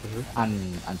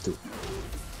 and 2.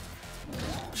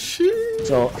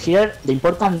 So here the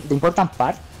important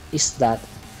part is that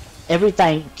every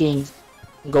time King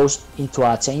goes into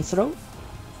a chain throw,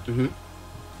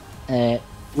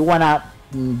 you wanna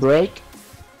break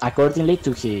accordingly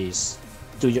to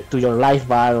your life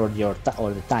bar or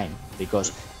or the time,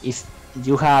 because if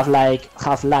you have like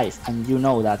half life and you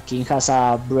know that King has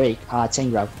a chain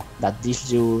grab that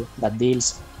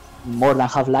deals more than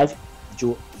half life,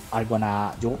 you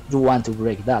want to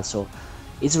break that. So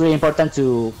it's really important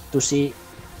to see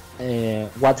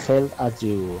what health are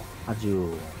you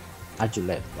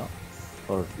left, no?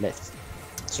 Or left.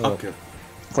 So Okay.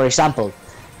 for example,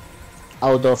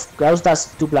 out of Kraus dash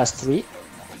 2+3,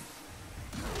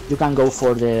 you can go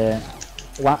for the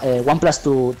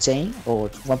 1+2 chain or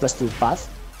 1+2 path,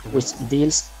 which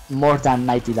deals more than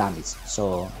 90 damage.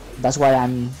 So that's why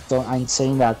I'm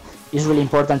saying that it's really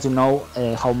important to know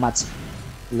how much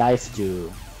life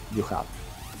you have.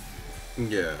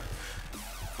 Yeah.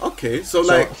 Okay, so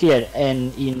So like here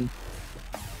and in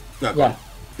no, go yeah. on.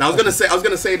 Now I was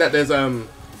gonna say that there's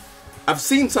I've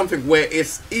seen something where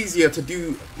it's easier to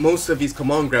do most of these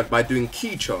command grabs by doing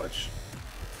key charge.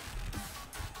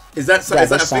 Is that Yeah, is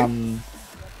that a there's thing?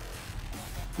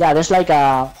 yeah,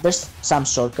 there's some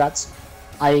shortcuts.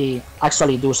 I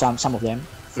actually do some of them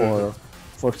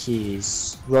for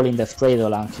his rolling death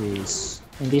cradle and his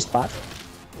in this part.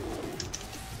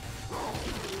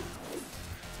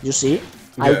 You see,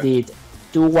 I Yeah. did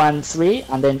 2, 1, 3,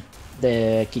 and then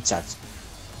the key charge.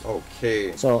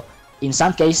 Okay. So in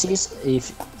some cases,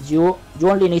 if you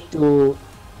only need to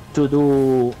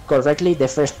do correctly the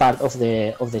first part of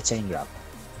the chain grab.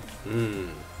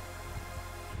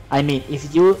 I mean,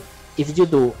 if you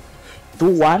do 2,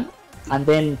 1 and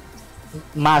then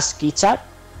mass key charge,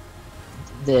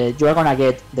 you are gonna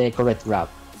get the correct grab,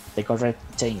 the correct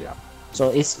chain grab. So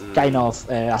it's kind of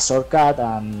a shortcut,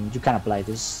 and you can apply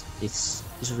this. It's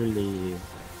really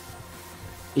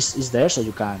it's there, so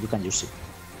you can use it.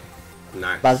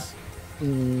 Nice. But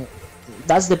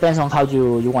that depends on how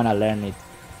you wanna learn it.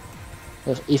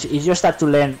 If you start to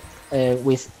learn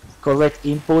with correct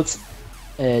inputs,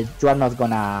 you are not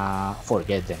gonna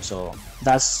forget them. So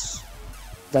that's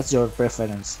your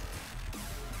preference.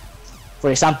 For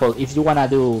example, if you wanna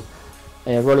do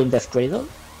rolling death cradle,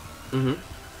 you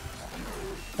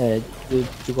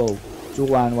go 2,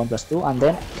 1, 1+2, and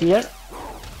then here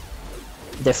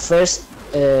the first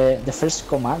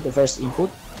command, the first input,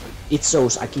 it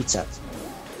shows a key charge.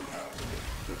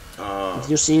 If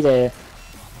you see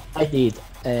I did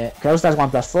Kraus dash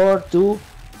 1+4, 2,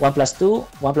 1+2,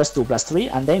 1+2 +3,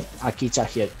 and then a key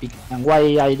charge here. And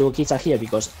why I do a key charge here?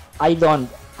 Because I don't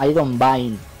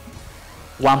bind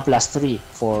 1+3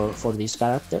 for this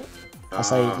character.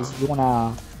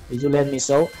 If you let me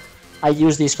show, I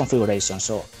use this configuration.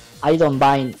 So I don't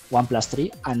bind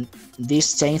 1+3, and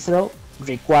this chain throw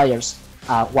requires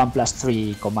a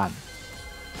 1+3 command.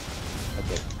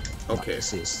 Okay. Okay.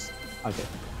 This is okay.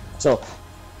 So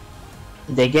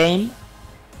the game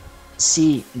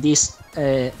see this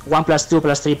 1+2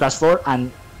 +3 +4,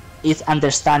 and it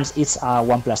understands it's a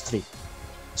 1+3.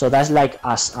 So that's like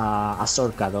a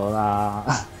shortcut or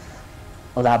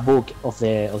a book of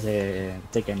the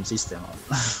Tekken system.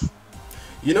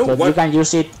 You know So what? you can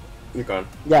use it. You gone.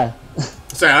 Yeah.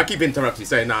 Sorry, I keep interrupting you.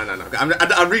 Sorry, no.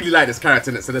 I really like this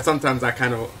character in it, so that sometimes I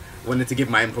kind of wanted to give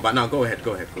my input, but no, go ahead.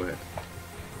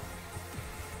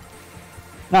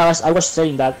 No, I was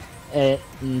saying that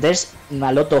there's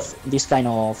a lot of this kind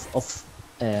of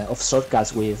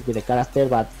shortcuts with the character,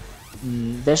 but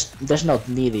there's not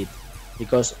needed,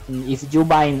 because if you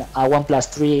bind a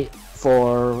 1+3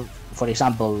 for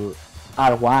example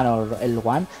R1 or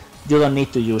L1, you don't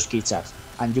need to use key charge,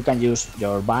 and you can use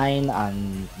your bind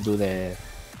and do the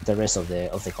rest of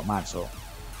the command. So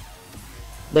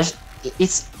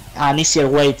it's an easier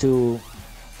way to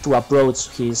approach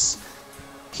his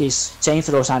chain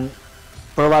throws, and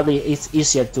probably it's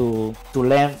easier to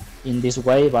learn in this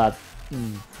way. But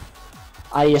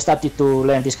I started to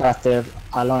learn this character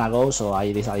a long ago, so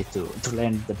I decided to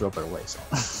learn the proper way. So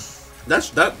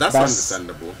That's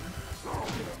understandable.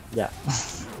 Yeah.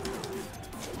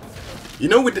 You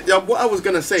know, what I was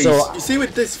gonna say, So, you see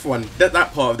with this one, that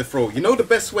part of the throw, you know, the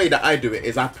best way that I do it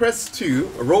is I press 2,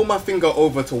 roll my finger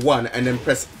over to 1, and then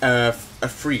press a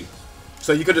 3.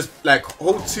 So you could just like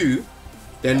hold 2,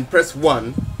 then press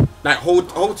 1, like hold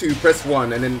 2, press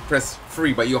 1, and then press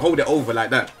 3, but you hold it over like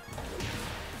that.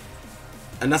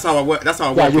 And that's how I work. That's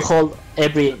how I yeah, work. you hold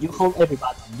every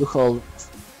button.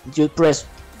 You press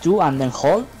 2 and then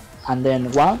hold, and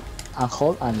then 1 and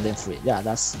hold, and then 3. Yeah,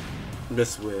 that's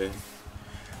this way.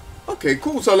 Okay,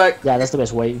 cool. So like, yeah, that's the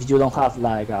best way if you don't have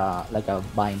like a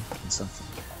bind and something.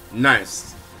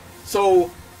 nice.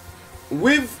 So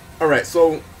with alright,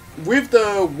 so with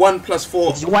the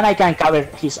 1+4. If you want, I can cover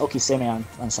his Okizeme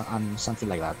and something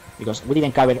like that, because we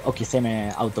didn't cover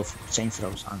Okizeme out of chain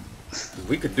throws. And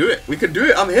We could do it. We could do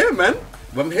it. I'm here, man.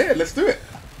 I'm here. Let's do it.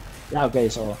 yeah, okay,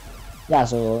 so yeah,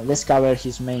 so let's cover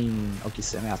his main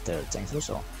Okizeme after chain throw.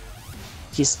 So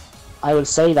I will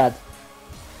say that,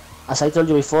 as I told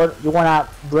you before, you wanna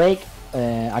break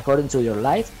according to your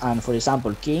life, and for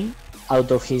example, King,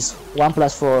 out of his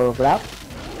 1+4 grab,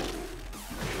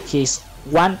 his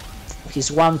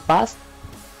one path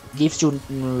gives you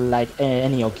like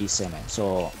any Okizeme.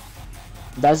 So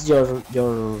that's you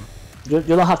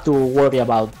don't have to worry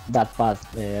about that path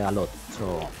a lot.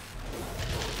 So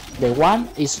the one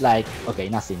is like, okay,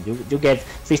 nothing. You get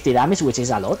 50 damage, which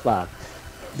is a lot, but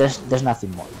there's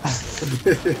nothing more.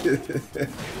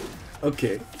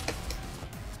 Okay.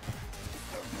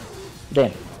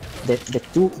 Then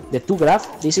the two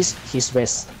graph, this is his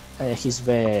best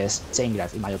chain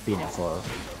graph in my opinion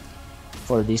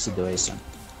for this situation,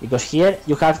 because here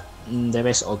you have the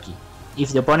best Oki.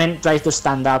 If the opponent tries to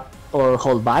stand up or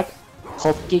hold back,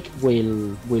 hop kick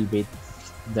will beat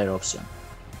their option.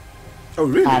 Oh,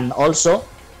 really? And also,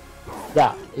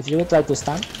 yeah, if you try to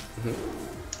stand,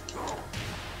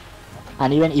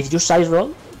 and even if you side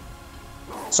roll,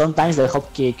 sometimes the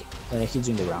hop kick hits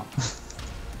you in the ground.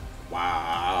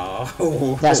 Wow.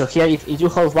 Yeah, so here if you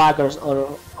hold back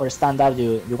or stand up,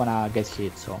 you're gonna get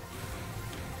hit. So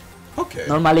Okay.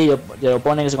 normally the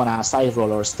opponent is gonna side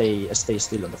roll or stay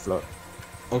still on the floor.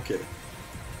 Okay.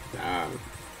 Damn.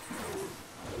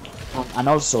 And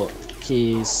also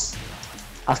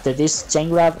after this chain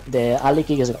grab, the alley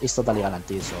kick is totally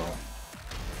guaranteed. So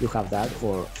you have that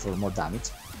for more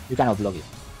damage. You cannot block it.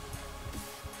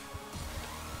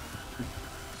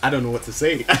 I don't know what to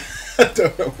say. I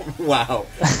don't know. Wow.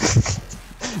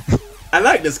 I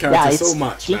like this character so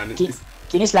much, man.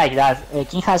 King is like that.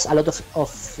 King has a lot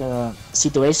of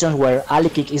situations where alley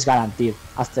kick is guaranteed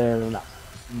after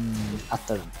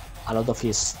a lot of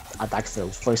his attack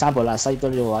throws. For example, as I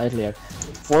told you earlier,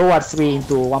 forward 3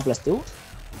 into 1+2.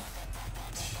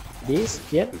 This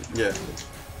here. Yeah.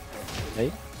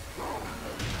 Okay.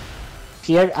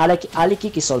 Here, alley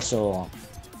kick is also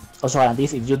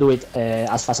guaranteed if you do it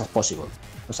as fast as possible.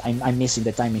 Because I'm missing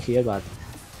the timing here, but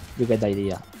you get the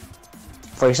idea.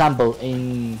 For example,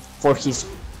 for his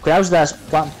crouch dash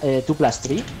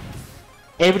 2+3,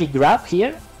 every grab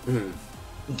here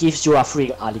gives you a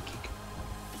free alley kick,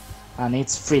 and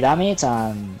it's free damage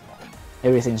and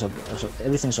everything's okay.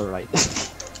 Everything's alright.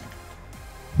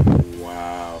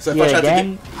 Wow. So if Here I try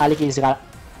again, alley kick is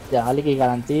alley kick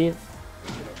guaranteed.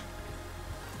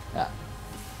 Yeah.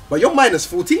 but you're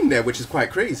 -14 there, which is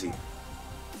quite crazy.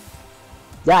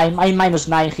 Yeah, I'm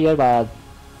 -9 here, but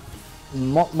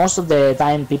most of the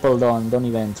time people don't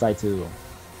even try to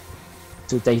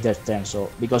take their turn. So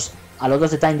because a lot of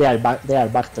the time they are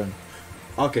back turn.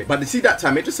 Okay, but you see that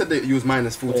time it just said that you was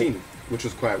 -14, which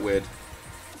was quite weird.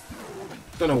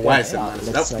 Don't know why it said minus.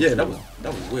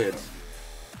 That was weird.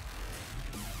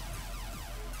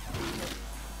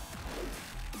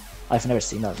 I've never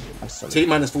seen that actually. T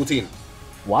 -14.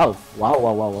 Wow.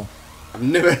 I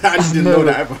didn't know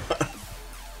that ever.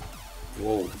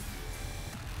 Whoa.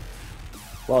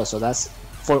 Wow, so that's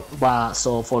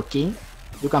for King,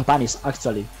 you can punish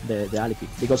actually the alley kick,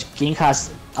 because King has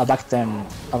a back turn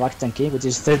kick which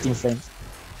is 13 frames.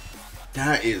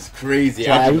 That is crazy.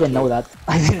 So I didn't know that.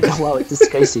 I didn't know. Wow, it's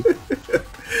crazy.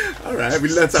 Alright, we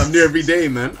learn something new every day,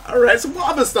 man. Alright, so what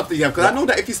other stuff do you have? Because I know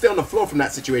that if you stay on the floor from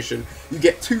that situation, you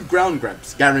get 2 ground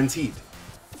grabs, guaranteed.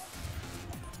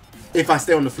 If I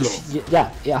stay on the floor.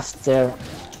 Yeah,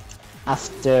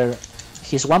 after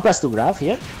his 1+2 grab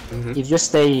here, if you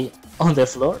stay on the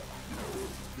floor,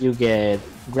 you get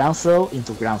ground throw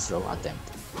into ground throw attempt.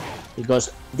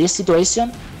 Because this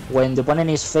situation, when the opponent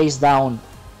is face down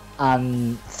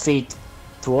and feet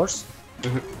towards,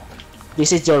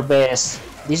 this is your best.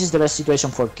 This is the best situation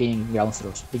for King ground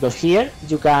throws, because here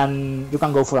you can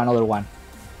go for another one.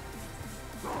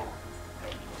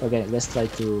 Okay, let's try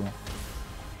to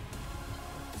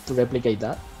replicate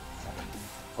that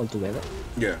all together.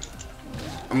 Yeah.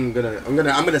 I'm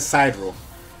gonna side roll.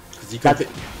 Cause you can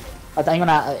but I'm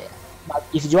gonna. But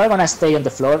if you are gonna stay on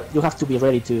the floor, you have to be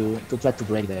ready to try to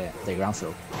break the ground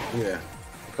throw. Yeah.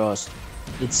 Because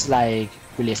it's like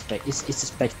really it's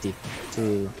expected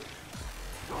to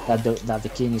that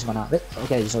the King is gonna.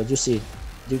 Okay, so you see,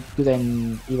 you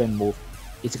couldn't even move.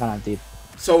 It's guaranteed.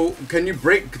 So can you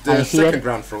break the second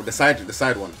ground throw, the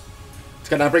side one?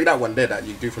 Can I break that one there that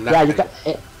you do from that? Yeah, you can.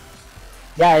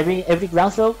 Yeah, every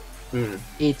ground throw,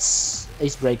 it's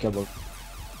breakable,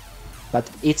 but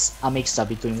it's a mix-up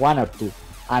between 1 or 2.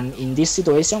 And in this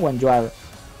situation, when you are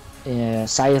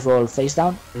side roll face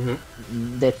down,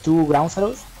 the two ground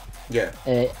throws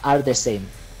are the same.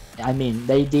 I mean,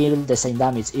 they deal the same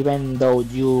damage, even though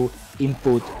you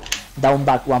input down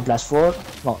back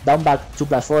 1+4, no, down back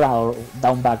 2+4 or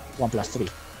down back 1+3.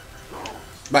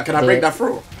 But can I break that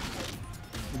throw?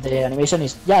 The animation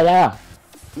is yeah.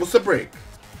 What's the break?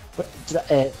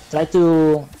 Try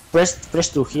to press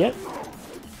to here.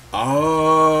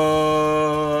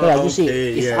 Oh, Yeah, you see,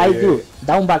 if I do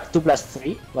down back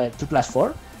 2+3, well,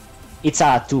 2+4, it's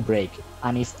a 2 break.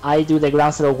 And if I do the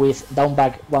ground throw with down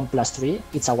back 1+3,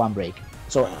 it's a 1 break.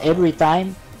 So every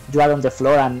time you are on the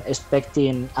floor and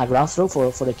expecting a ground throw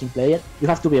for the king player, you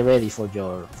have to be ready for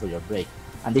your break.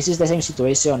 And this is the same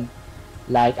situation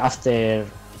like after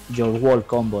your wall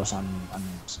combos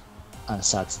and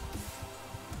such.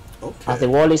 Okay. As the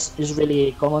wall is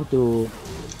really common to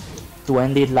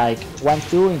end it like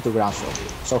 1-2 into ground throw.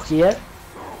 So here,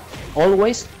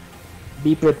 always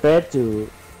be prepared to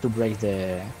break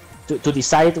the to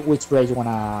decide which break you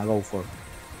wanna go for.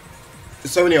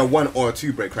 It's only a 1 or a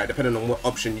 2 break, right? Depending on what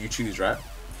option you choose, right?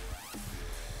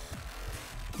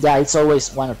 Yeah, it's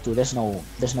always 1 or 2. There's no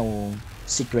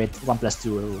secret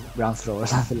 1+2 ground throw or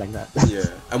something like that. Yeah.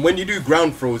 And when you do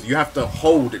ground throws, you have to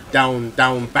hold down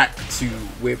back 2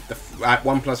 with the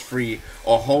 1+3,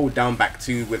 or hold down back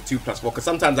 2 with 2+4. Because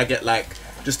sometimes I get like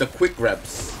just the quick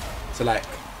grabs, so like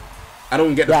I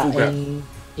don't get the full grab.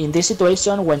 In this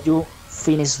situation, when you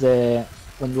finish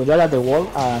when you're at the wall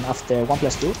and after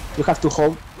 1+2, you have to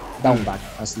hold down back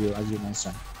as you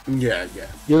mentioned. Yeah.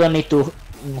 You don't need to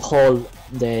hold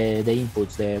the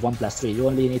inputs, the 1+3. You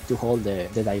only need to hold the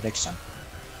direction.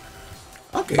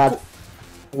 Okay. But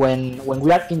cool. when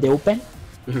we are in the open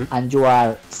and you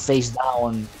are face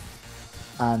down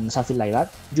and something like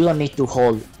that, you don't need to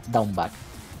hold down back.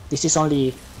 This is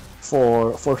only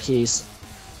for his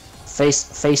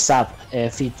face up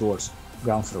feet towards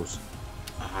ground throws.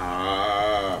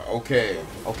 Okay.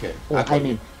 I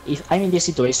mean, if I'm in this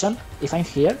situation, if I'm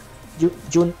here, you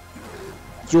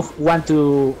want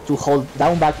to hold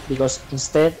down back because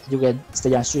instead you get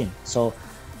stage and swing. So,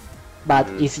 but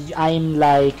if I'm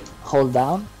like hold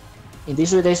down, in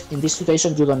this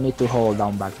situation you don't need to hold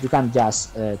down back. You can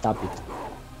just tap it.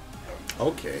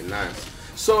 Okay, nice.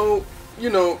 So,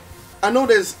 I know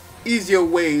there's easier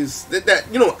ways that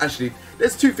actually,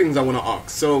 there's 2 things I want to ask.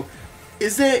 So,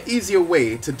 is there easier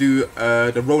way to do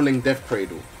the rolling death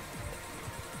cradle?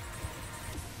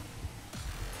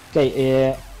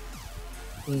 Okay,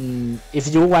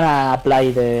 if you wanna apply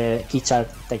the key chart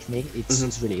technique,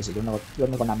 it's really easy. You're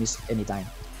not gonna miss any time.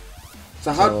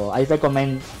 So I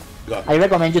recommend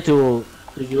you to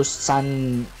use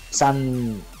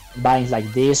some binds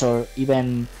like this, or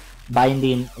even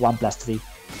binding 1+3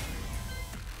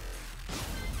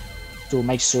 to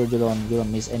make sure you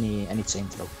don't miss any chain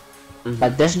throw.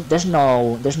 But there's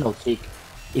no trick.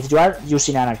 If you are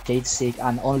using an arcade stick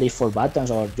and only 4 buttons,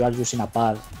 or you are using a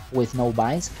pad with no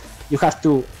binds, you have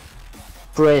to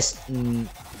press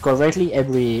correctly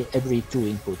every 2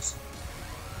 inputs.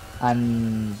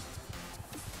 And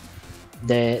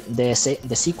the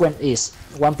sequence is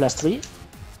 1+3,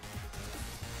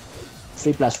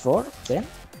 3+4, then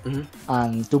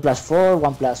and 2+4,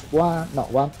 1+1, no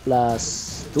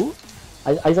 1+2.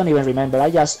 I don't even remember.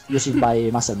 I just use it by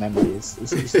muscle memory. It's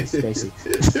crazy.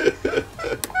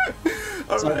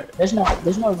 So Alright. there's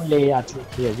no really a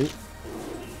trick here.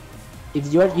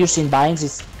 If you are using binds,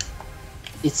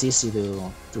 it's easy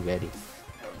to get it.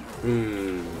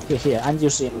 Here I'm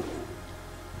using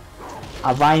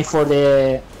a bind for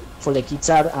the key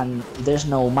chart, and there's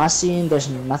no massing, there's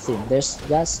nothing. There's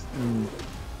just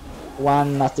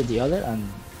one after the other, and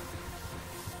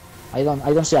I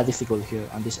don't see a difficulty here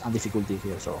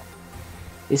here. So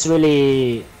it's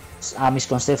really a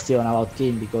misconception about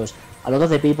King, because a lot of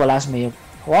the people ask me,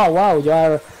 wow, you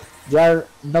are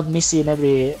not missing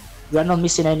any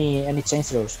chain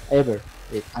throws ever,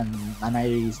 and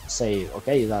I say,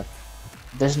 okay, that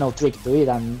there's no trick to it,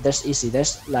 and there's easy.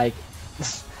 There's like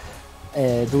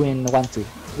doing 1-2.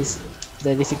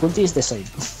 The difficulty is the same.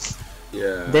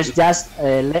 Yeah. There's just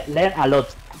learn a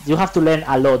lot. You have to learn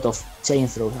a lot of chain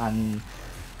throws and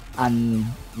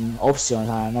options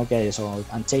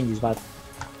and changes. But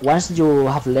once you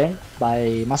have learned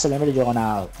by muscle memory, you are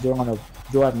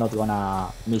not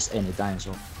gonna miss any time.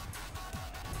 So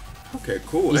okay,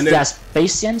 cool. It's just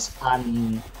patience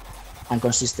and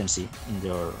consistency in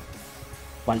your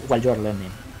while you're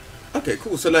learning. Okay,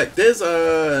 cool. So like, there's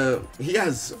he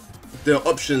has the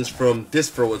options from this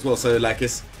throw as well. So like,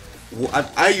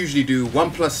 I usually do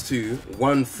 1+2,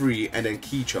 1-3, and then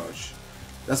key charge.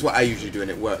 That's what I usually do, and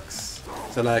it works.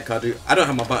 So like, I don't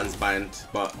have my buttons bind,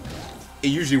 but it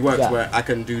usually works Yeah. where I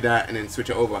can do that and then switch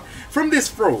it over. From this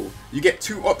throw, you get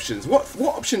 2 options. What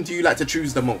option do you like to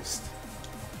choose the most?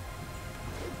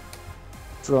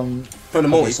 From the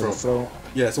multi throw. throw.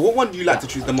 Yeah, so what one do you like to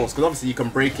choose the most? Because obviously you can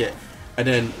break it and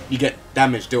then you get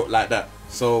damage dealt like that.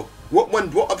 So what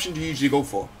option do you usually go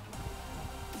for?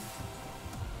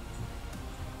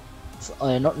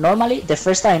 Normally, the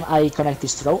first time I connect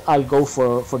this throw, I go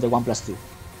for the 1+2.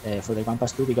 For the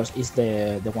 1+2 because it's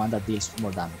the one that deals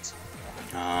more damage.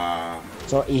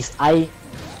 So if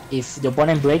the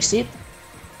opponent breaks it,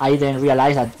 I then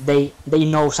realize that they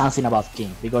know something about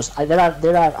King, because there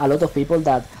are a lot of people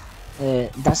that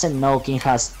doesn't know King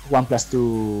has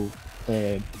 1+2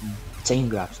 chain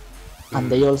grabs,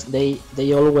 and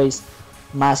they always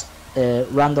must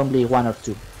randomly 1 or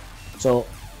 2. So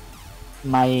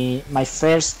my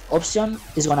first option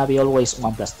is gonna be always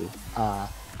 1+2,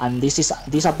 and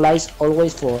this applies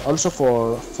always for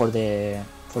the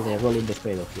rolling the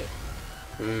trade off here.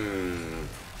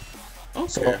 Okay.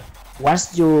 So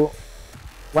once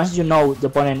you know the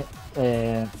opponent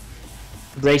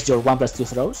breaks your 1+2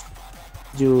 throws,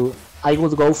 I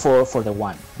would go for the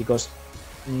 1, because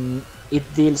it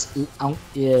deals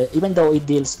even though it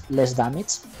deals less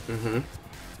damage,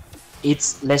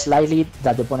 it's less likely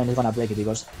that the opponent is gonna break it,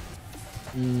 because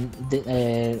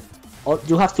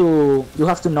you have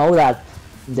to know that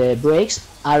the breaks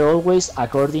are always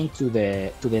according to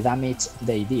the damage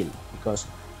they deal, because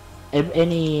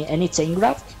any chain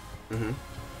grab,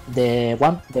 the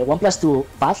 1+2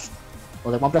 path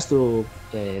or the 1+2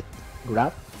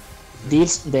 grab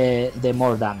deals the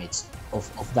more damage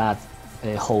of that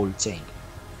whole chain,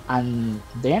 and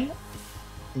then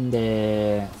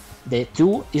the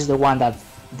 2 is the one that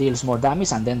deals more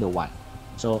damage, and then the 1.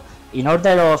 So in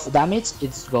order of damage,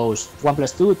 it goes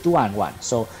 1+2, 2, and 1.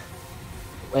 So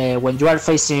when you are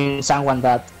facing someone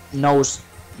that knows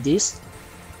this,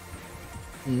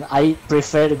 I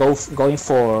prefer going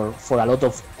for a lot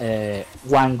of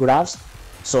 1 grabs,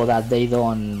 so that they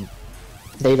don't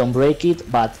break it,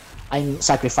 but I'm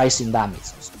sacrificing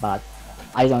damage. But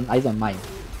I don't mind.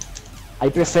 I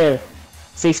prefer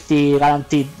 50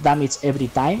 guaranteed damage every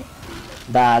time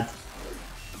that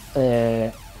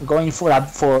going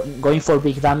for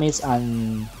big damage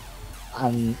and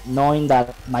knowing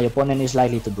that my opponent is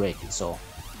likely to break it. So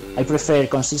I prefer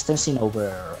consistency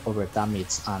over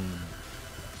damage and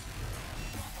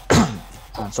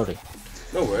sorry.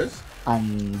 No worries.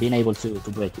 And being able to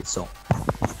break it. So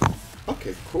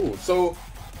okay, cool. So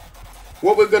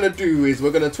what we're gonna do is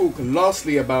we're gonna talk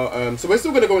lastly about so we're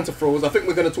still gonna go into throws. I think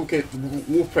we're gonna talk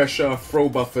wall pressure, throw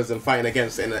buffers, and fighting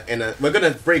against in a we're gonna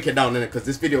break it down in it, because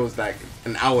this video is like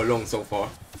an hour long so far.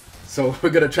 So we're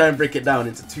gonna try and break it down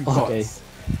into 2 parts. Okay.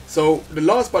 So the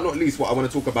last but not least, what I want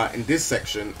to talk about in this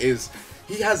section is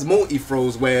he has multi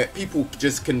throws where people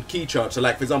just can key charge. So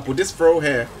like for example, this throw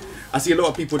here, I see a lot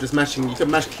of people just mashing. You can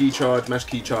mash key charge, mash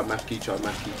key charge, mash key charge,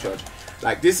 mash key charge.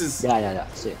 Like this is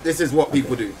See. This is what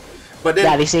people do. But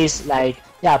then this is like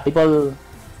people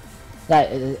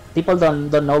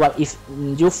don't know, but if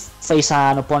you face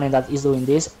an opponent that is doing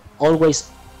this,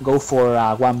 always go for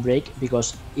 1 break,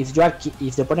 because if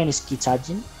the opponent is key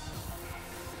charging,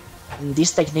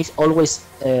 these techniques always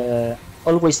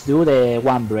do the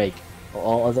 1 break,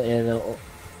 or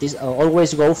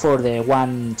always go for the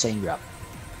 1 chain grab.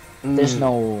 There's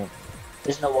no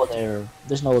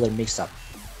other mix up.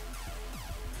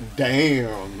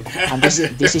 Damn. And this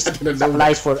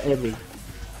applies for every.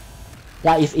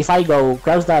 Yeah, if I go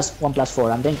crouch dash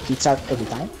 1+4 and then key charge every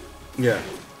time. Yeah.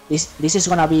 This is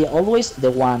gonna be always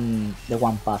the one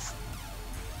path.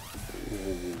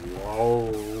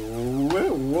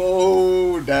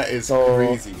 Whoa, that is So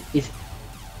crazy. If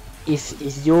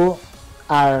you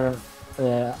are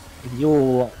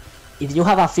if you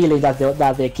have a feeling that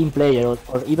the king player,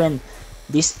 or even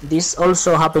this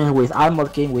also happens with Armor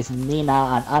King, with Nina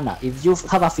and Anna. If you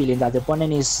have a feeling that the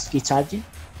opponent is key charging,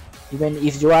 even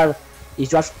if you are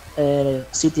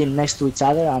sitting next to each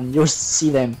other and you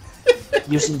see them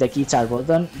using the key charge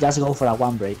button, just go for a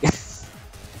 1 break.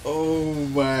 Oh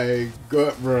my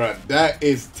god, bro,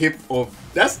 that's tip of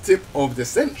the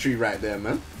century right there,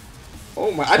 man.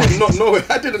 Oh my, I did not know it.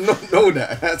 I did not know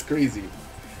that. That's crazy.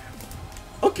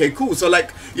 Okay, cool. So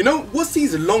like, what's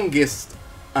his longest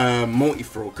multi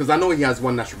throw? Because I know he has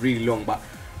one that's really long, but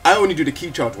I only do the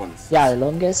key charge ones. Yeah, the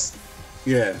longest.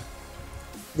 Yeah.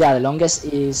 Yeah, the longest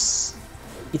is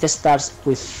it starts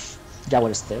with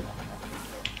Jaguar Step,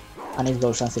 and it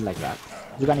goes something like that.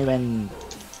 You can even.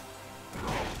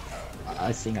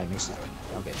 I think I missed it.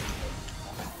 Okay.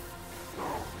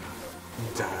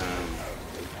 Damn.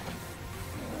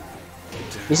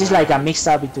 This is like a mix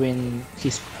up between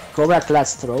his Cobra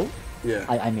Clutch Throw. Yeah.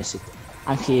 I miss it.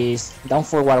 And he's down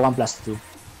forward 1+2.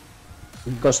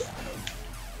 Because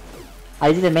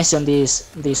I didn't mention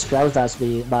these crowd dash,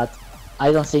 but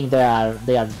I don't think they are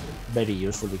very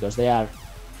useful because they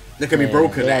can be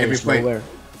broken at every point.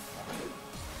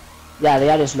 Yeah, they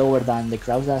are slower than the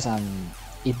crowd dash, and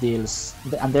it deals,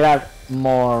 and they are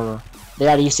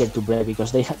easier to break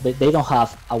because they don't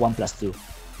have a 1+2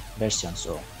 version.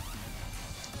 So,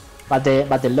 but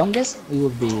the longest it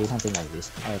would be something like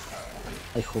this.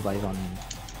 I hope I don't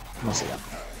mess it up.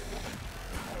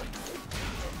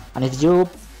 And if you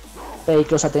pay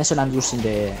close attention, I'm using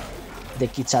the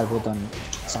key chat button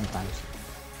sometimes.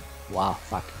 Wow,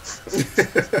 fuck.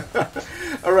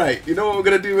 Alright, you know what we're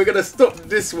gonna do? We're gonna stop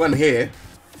this one here.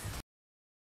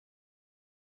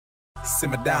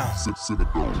 Simmer down. Simmer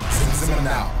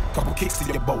now. Couple kicks to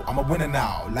your boat. I'm a winner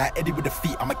now. Like Eddie with the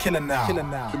feet. I'm a killer now.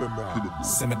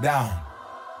 Simmer down.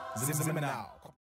 Simmer now.